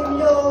only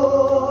know.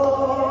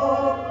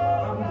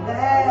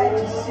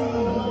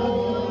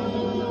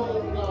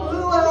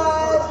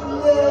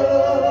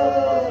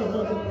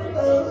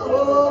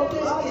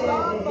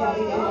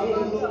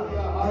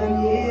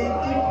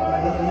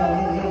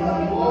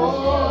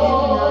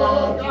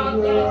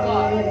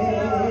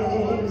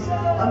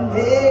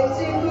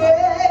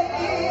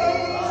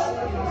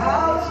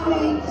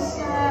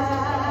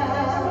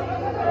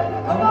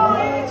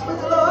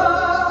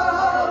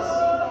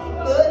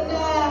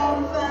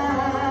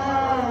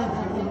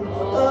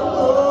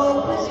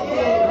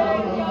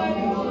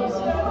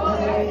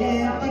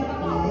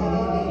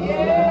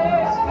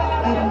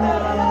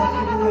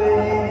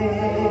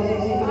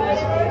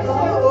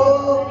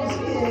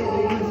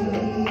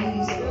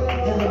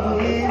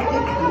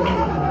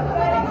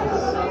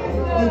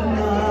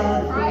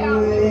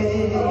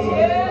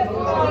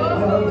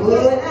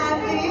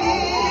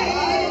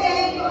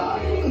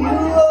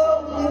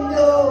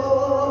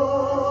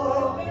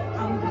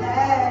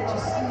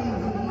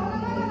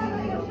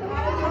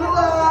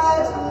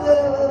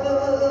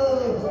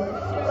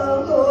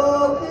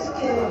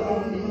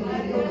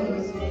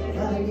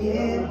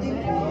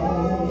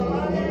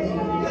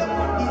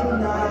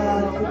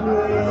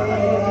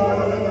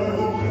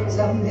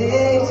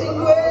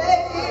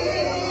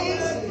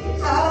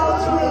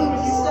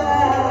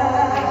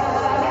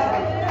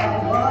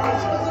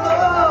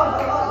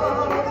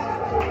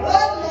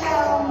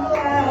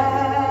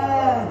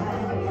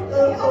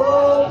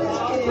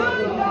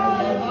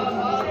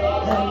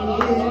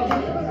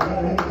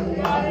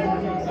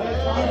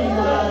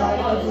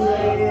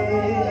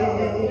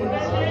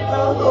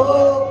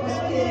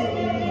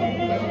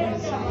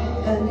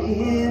 an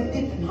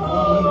empty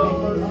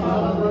place.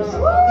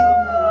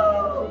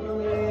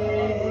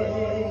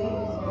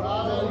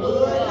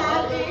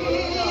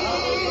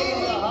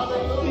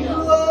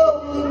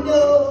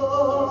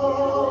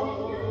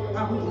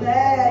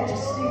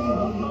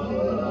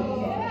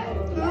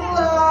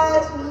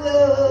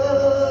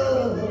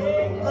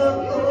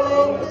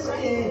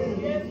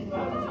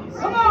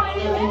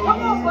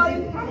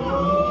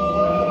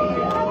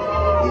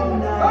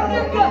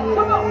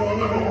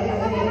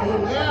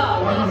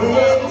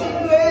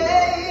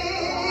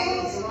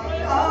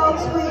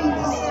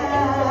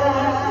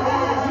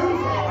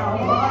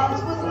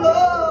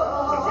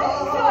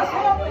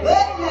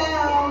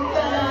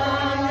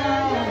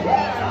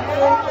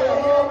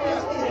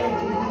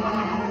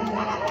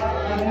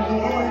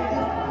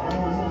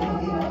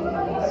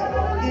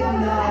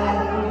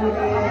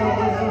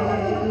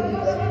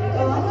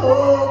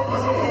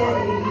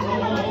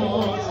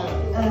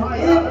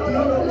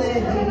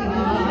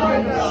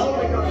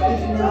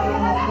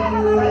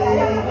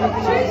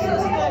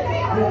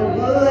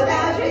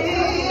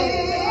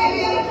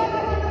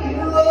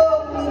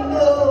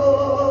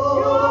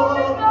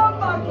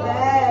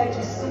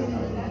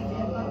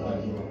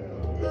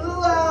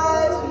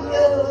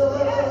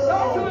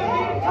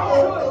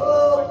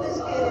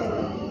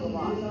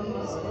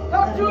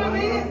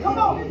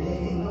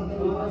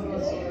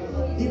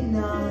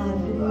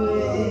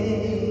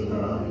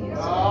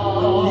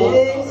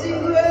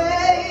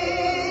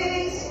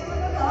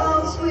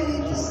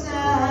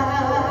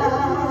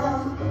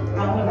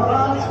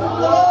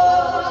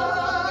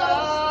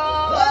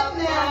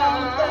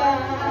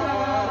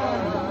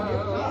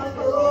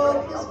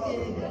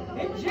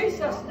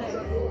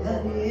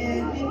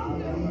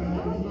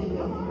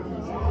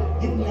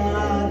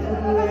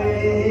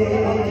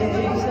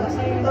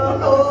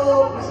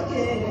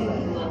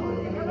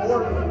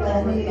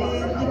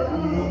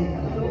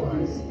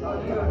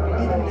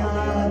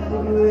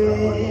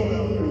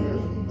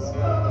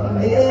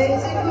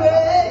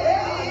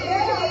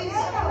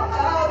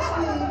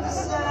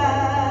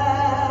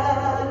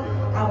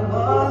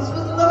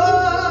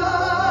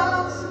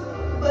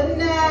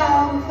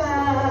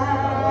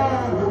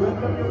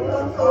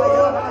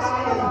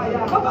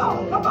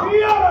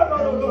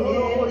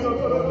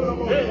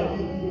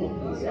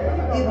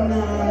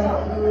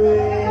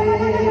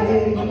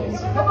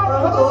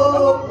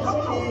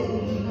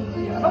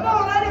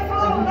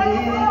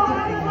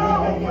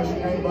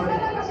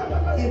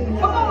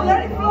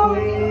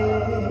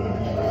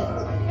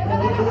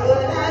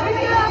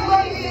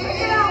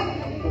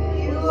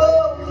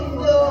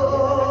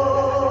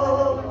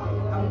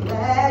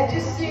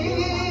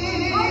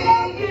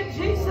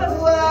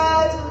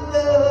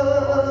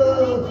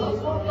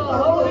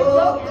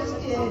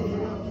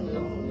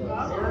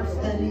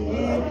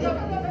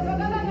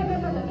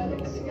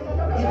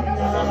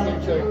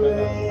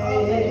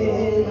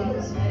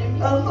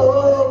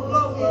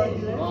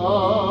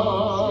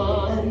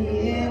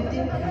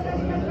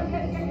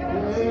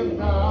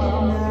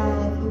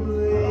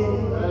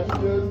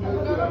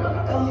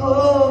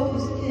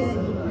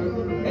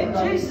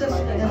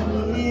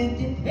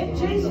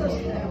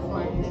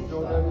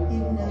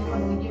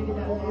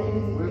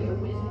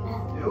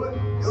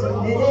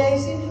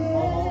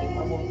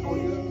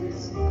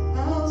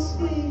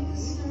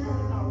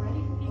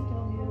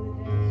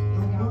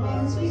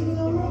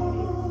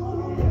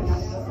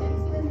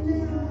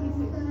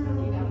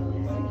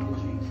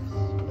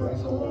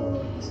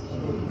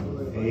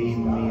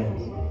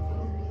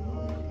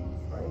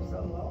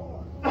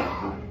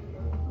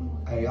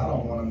 Hey, I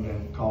don't want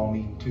them to call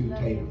me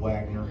two-tape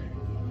Wagner.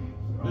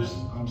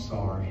 I'm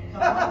sorry.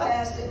 Come on,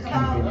 Pastor.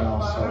 Come Keeping on.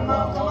 y'all so Come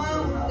on.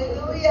 long.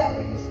 Hallelujah.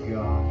 Praise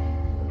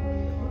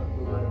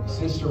God.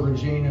 Sister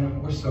Regina,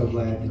 we're so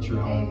glad that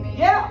you're home.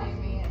 Yeah.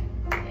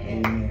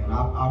 Amen.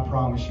 I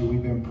promise you,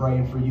 we've been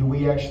praying for you.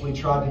 We actually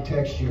tried to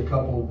text you a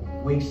couple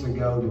weeks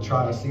ago to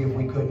try to see if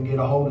we couldn't get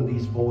a hold of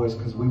these boys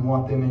because we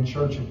want them in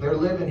church. If they're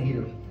living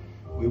here,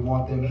 we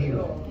want them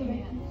here.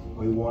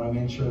 We want them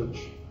in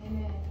church.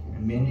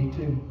 And Mindy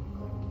too.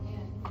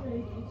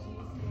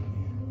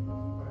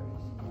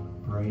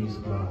 Praise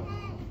God.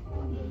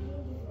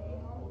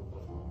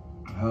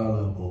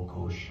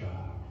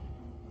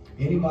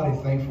 Anybody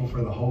thankful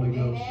for the Holy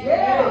Ghost?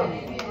 Yeah.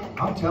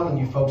 I'm telling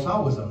you folks, I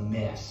was a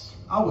mess.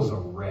 I was a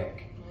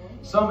wreck.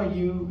 Some of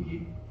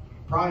you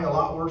probably a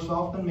lot worse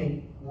off than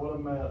me. What a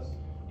mess.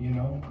 You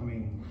know, I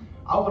mean,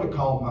 I would have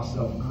called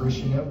myself a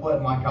Christian. It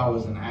wasn't like I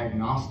was an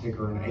agnostic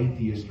or an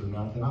atheist or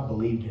nothing. I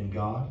believed in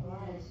God.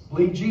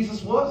 Believed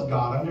Jesus was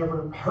God. I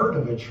never heard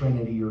of a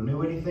Trinity or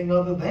knew anything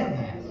other than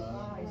that.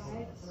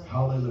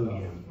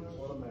 Hallelujah.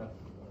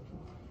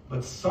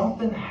 But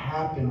something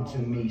happened to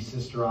me,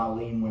 Sister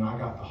Eileen, when I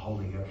got the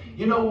Holy Ghost.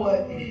 You know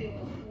what?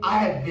 I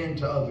had been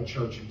to other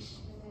churches.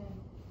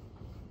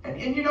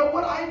 And you know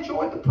what? I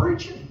enjoyed the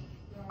preaching.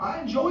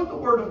 I enjoyed the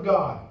Word of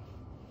God.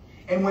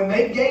 And when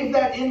they gave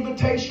that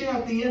invitation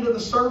at the end of the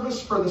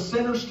service for the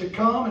sinners to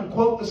come and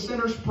quote the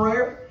sinner's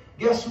prayer,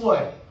 guess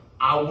what?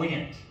 I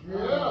went.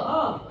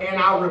 And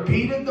I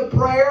repeated the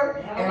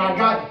prayer, and I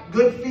got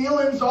good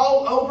feelings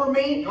all over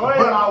me, but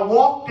I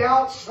walked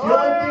out still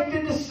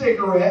addicted to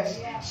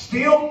cigarettes,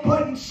 still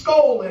putting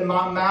skull in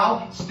my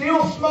mouth,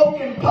 still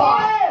smoking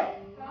pot.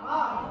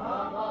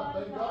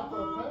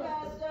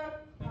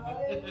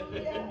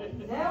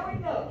 Now we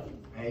know.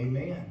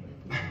 Amen.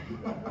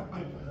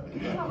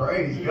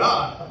 Praise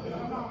God.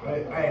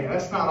 Hey,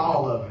 that's not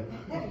all of it.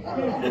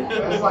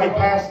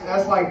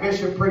 That's like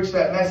Bishop preached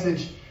that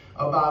message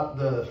about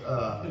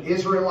the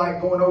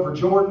Israelite going over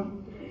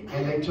Jordan,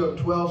 and they took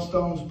 12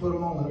 stones, put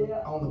them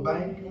on the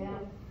bank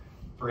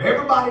for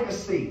everybody to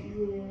see.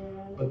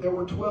 But there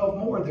were 12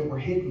 more that were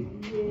hidden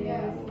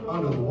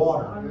under the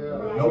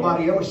water.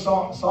 Nobody ever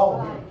saw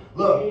them.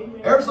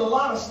 Look, there's a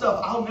lot of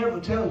stuff I'll never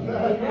tell you.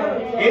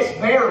 It's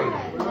buried.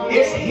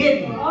 It's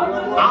hidden.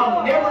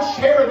 I'll never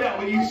share that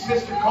with you,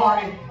 Sister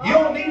Carney. You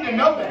don't need to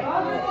know that.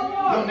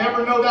 You'll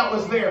never know that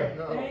was there.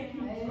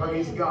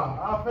 Praise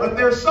God. But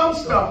there's some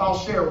stuff I'll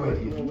share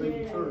with you.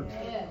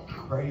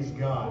 Praise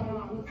God.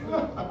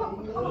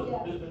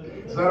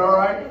 Is that all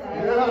right?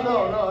 Yeah,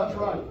 no, that's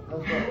right.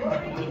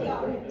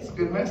 It's a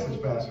good message,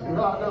 Pastor.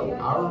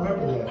 I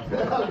remember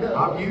that.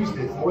 I've used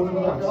it more than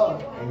once.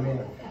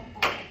 Amen.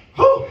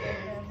 Whew.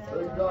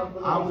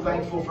 I'm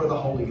thankful for the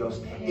Holy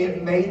Ghost.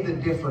 It made the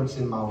difference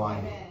in my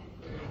life.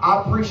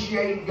 I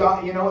appreciate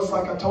God. You know, it's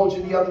like I told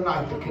you the other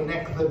night, to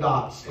connect the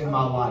dots in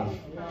my life.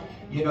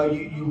 You know,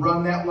 you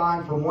run that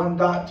line from one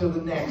dot to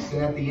the next,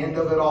 and at the end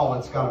of it all,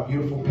 it's got a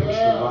beautiful picture,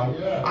 right?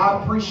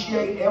 I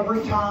appreciate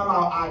every time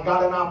I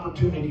got an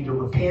opportunity to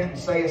repent and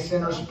say a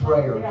sinner's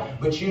prayer.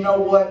 But you know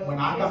what? When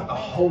I got the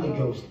Holy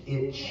Ghost,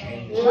 it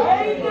changed.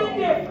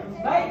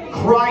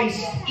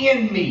 Christ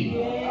in me,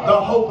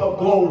 the hope of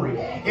glory.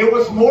 It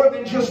was more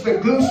than just a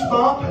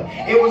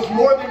goosebump. It was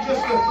more than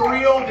just a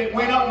thrill that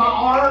went up my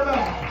arm.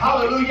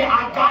 Hallelujah.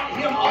 I got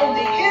Him on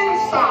the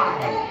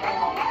inside.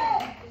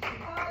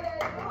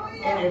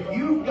 And if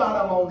you've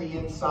got Him on the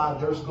inside,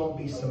 there's going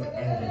to be some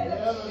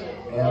evidence.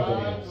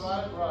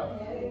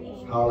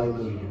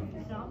 Hallelujah.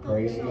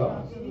 Praise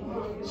God.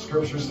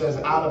 Scripture says,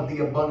 out of the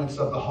abundance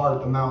of the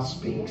heart, the mouth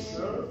speaks.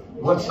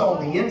 What's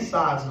on the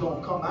inside is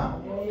going to come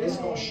out. It's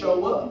going to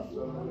show up.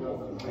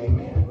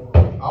 Amen.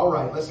 All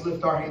right, let's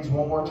lift our hands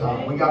one more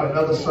time. We got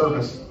another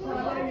service.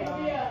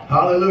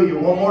 Hallelujah.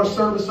 One more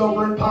service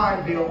over in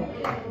Pineville.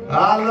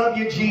 I love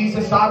you,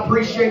 Jesus. I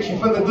appreciate you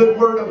for the good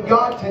word of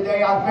God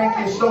today. I thank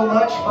you so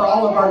much for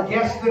all of our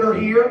guests that are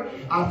here.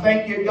 I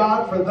thank you,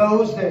 God, for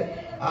those that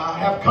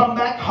have come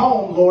back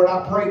home, Lord.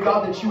 I pray,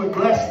 God, that you would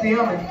bless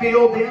them and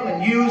fill them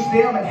and use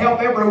them and help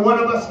every one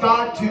of us,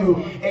 God,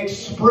 to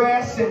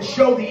express and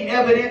show the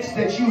evidence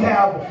that you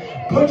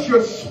have put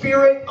your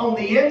Spirit on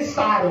the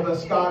inside of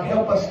us, God.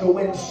 Help us to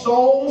win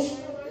souls,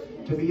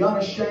 to be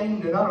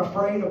unashamed and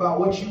unafraid about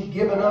what you've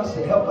given us,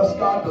 and help us,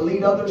 God, to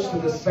lead others to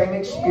the same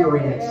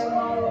experience.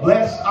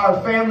 Bless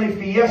our family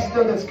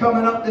fiesta that's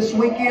coming up this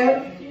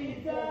weekend.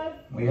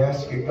 We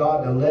ask you,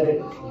 God, to let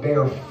it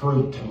bear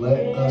fruit.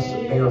 Let us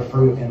bear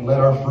fruit and let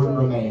our fruit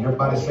remain.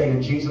 Everybody say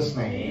in Jesus'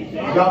 name.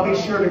 Y'all be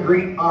sure to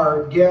greet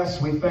our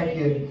guests. We thank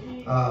you,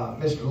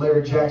 Mr.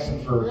 Larry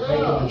Jackson, for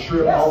making the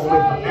trip all the way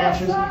from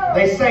Natchez.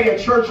 They say a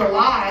church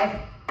alive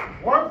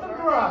worth the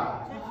drive.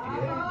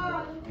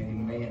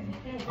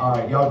 All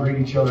right, y'all greet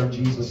each other in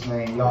Jesus'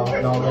 name. Y'all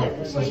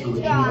let Sister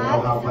Regina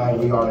know how glad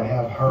we are to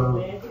have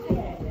her.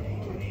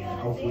 Amen.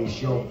 Hopefully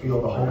she'll feel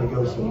the Holy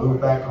Ghost and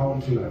move back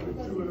home too.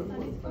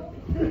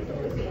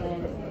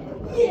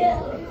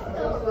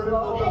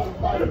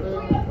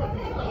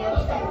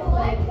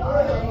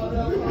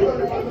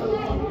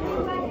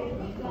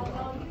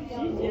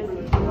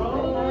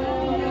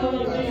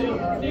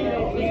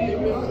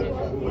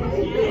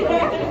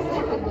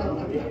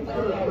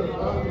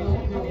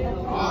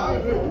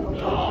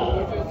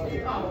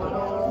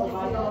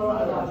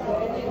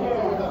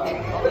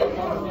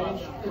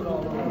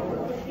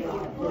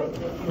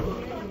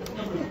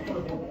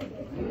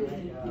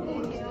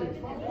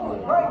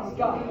 Praise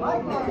God.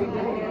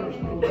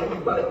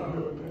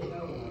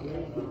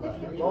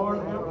 Lord,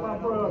 help my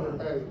brother.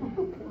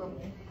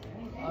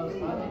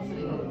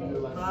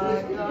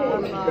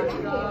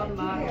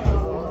 My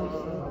God.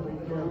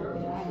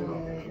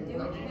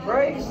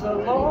 Praise the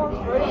Lord.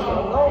 Praise the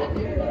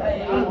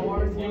Lord.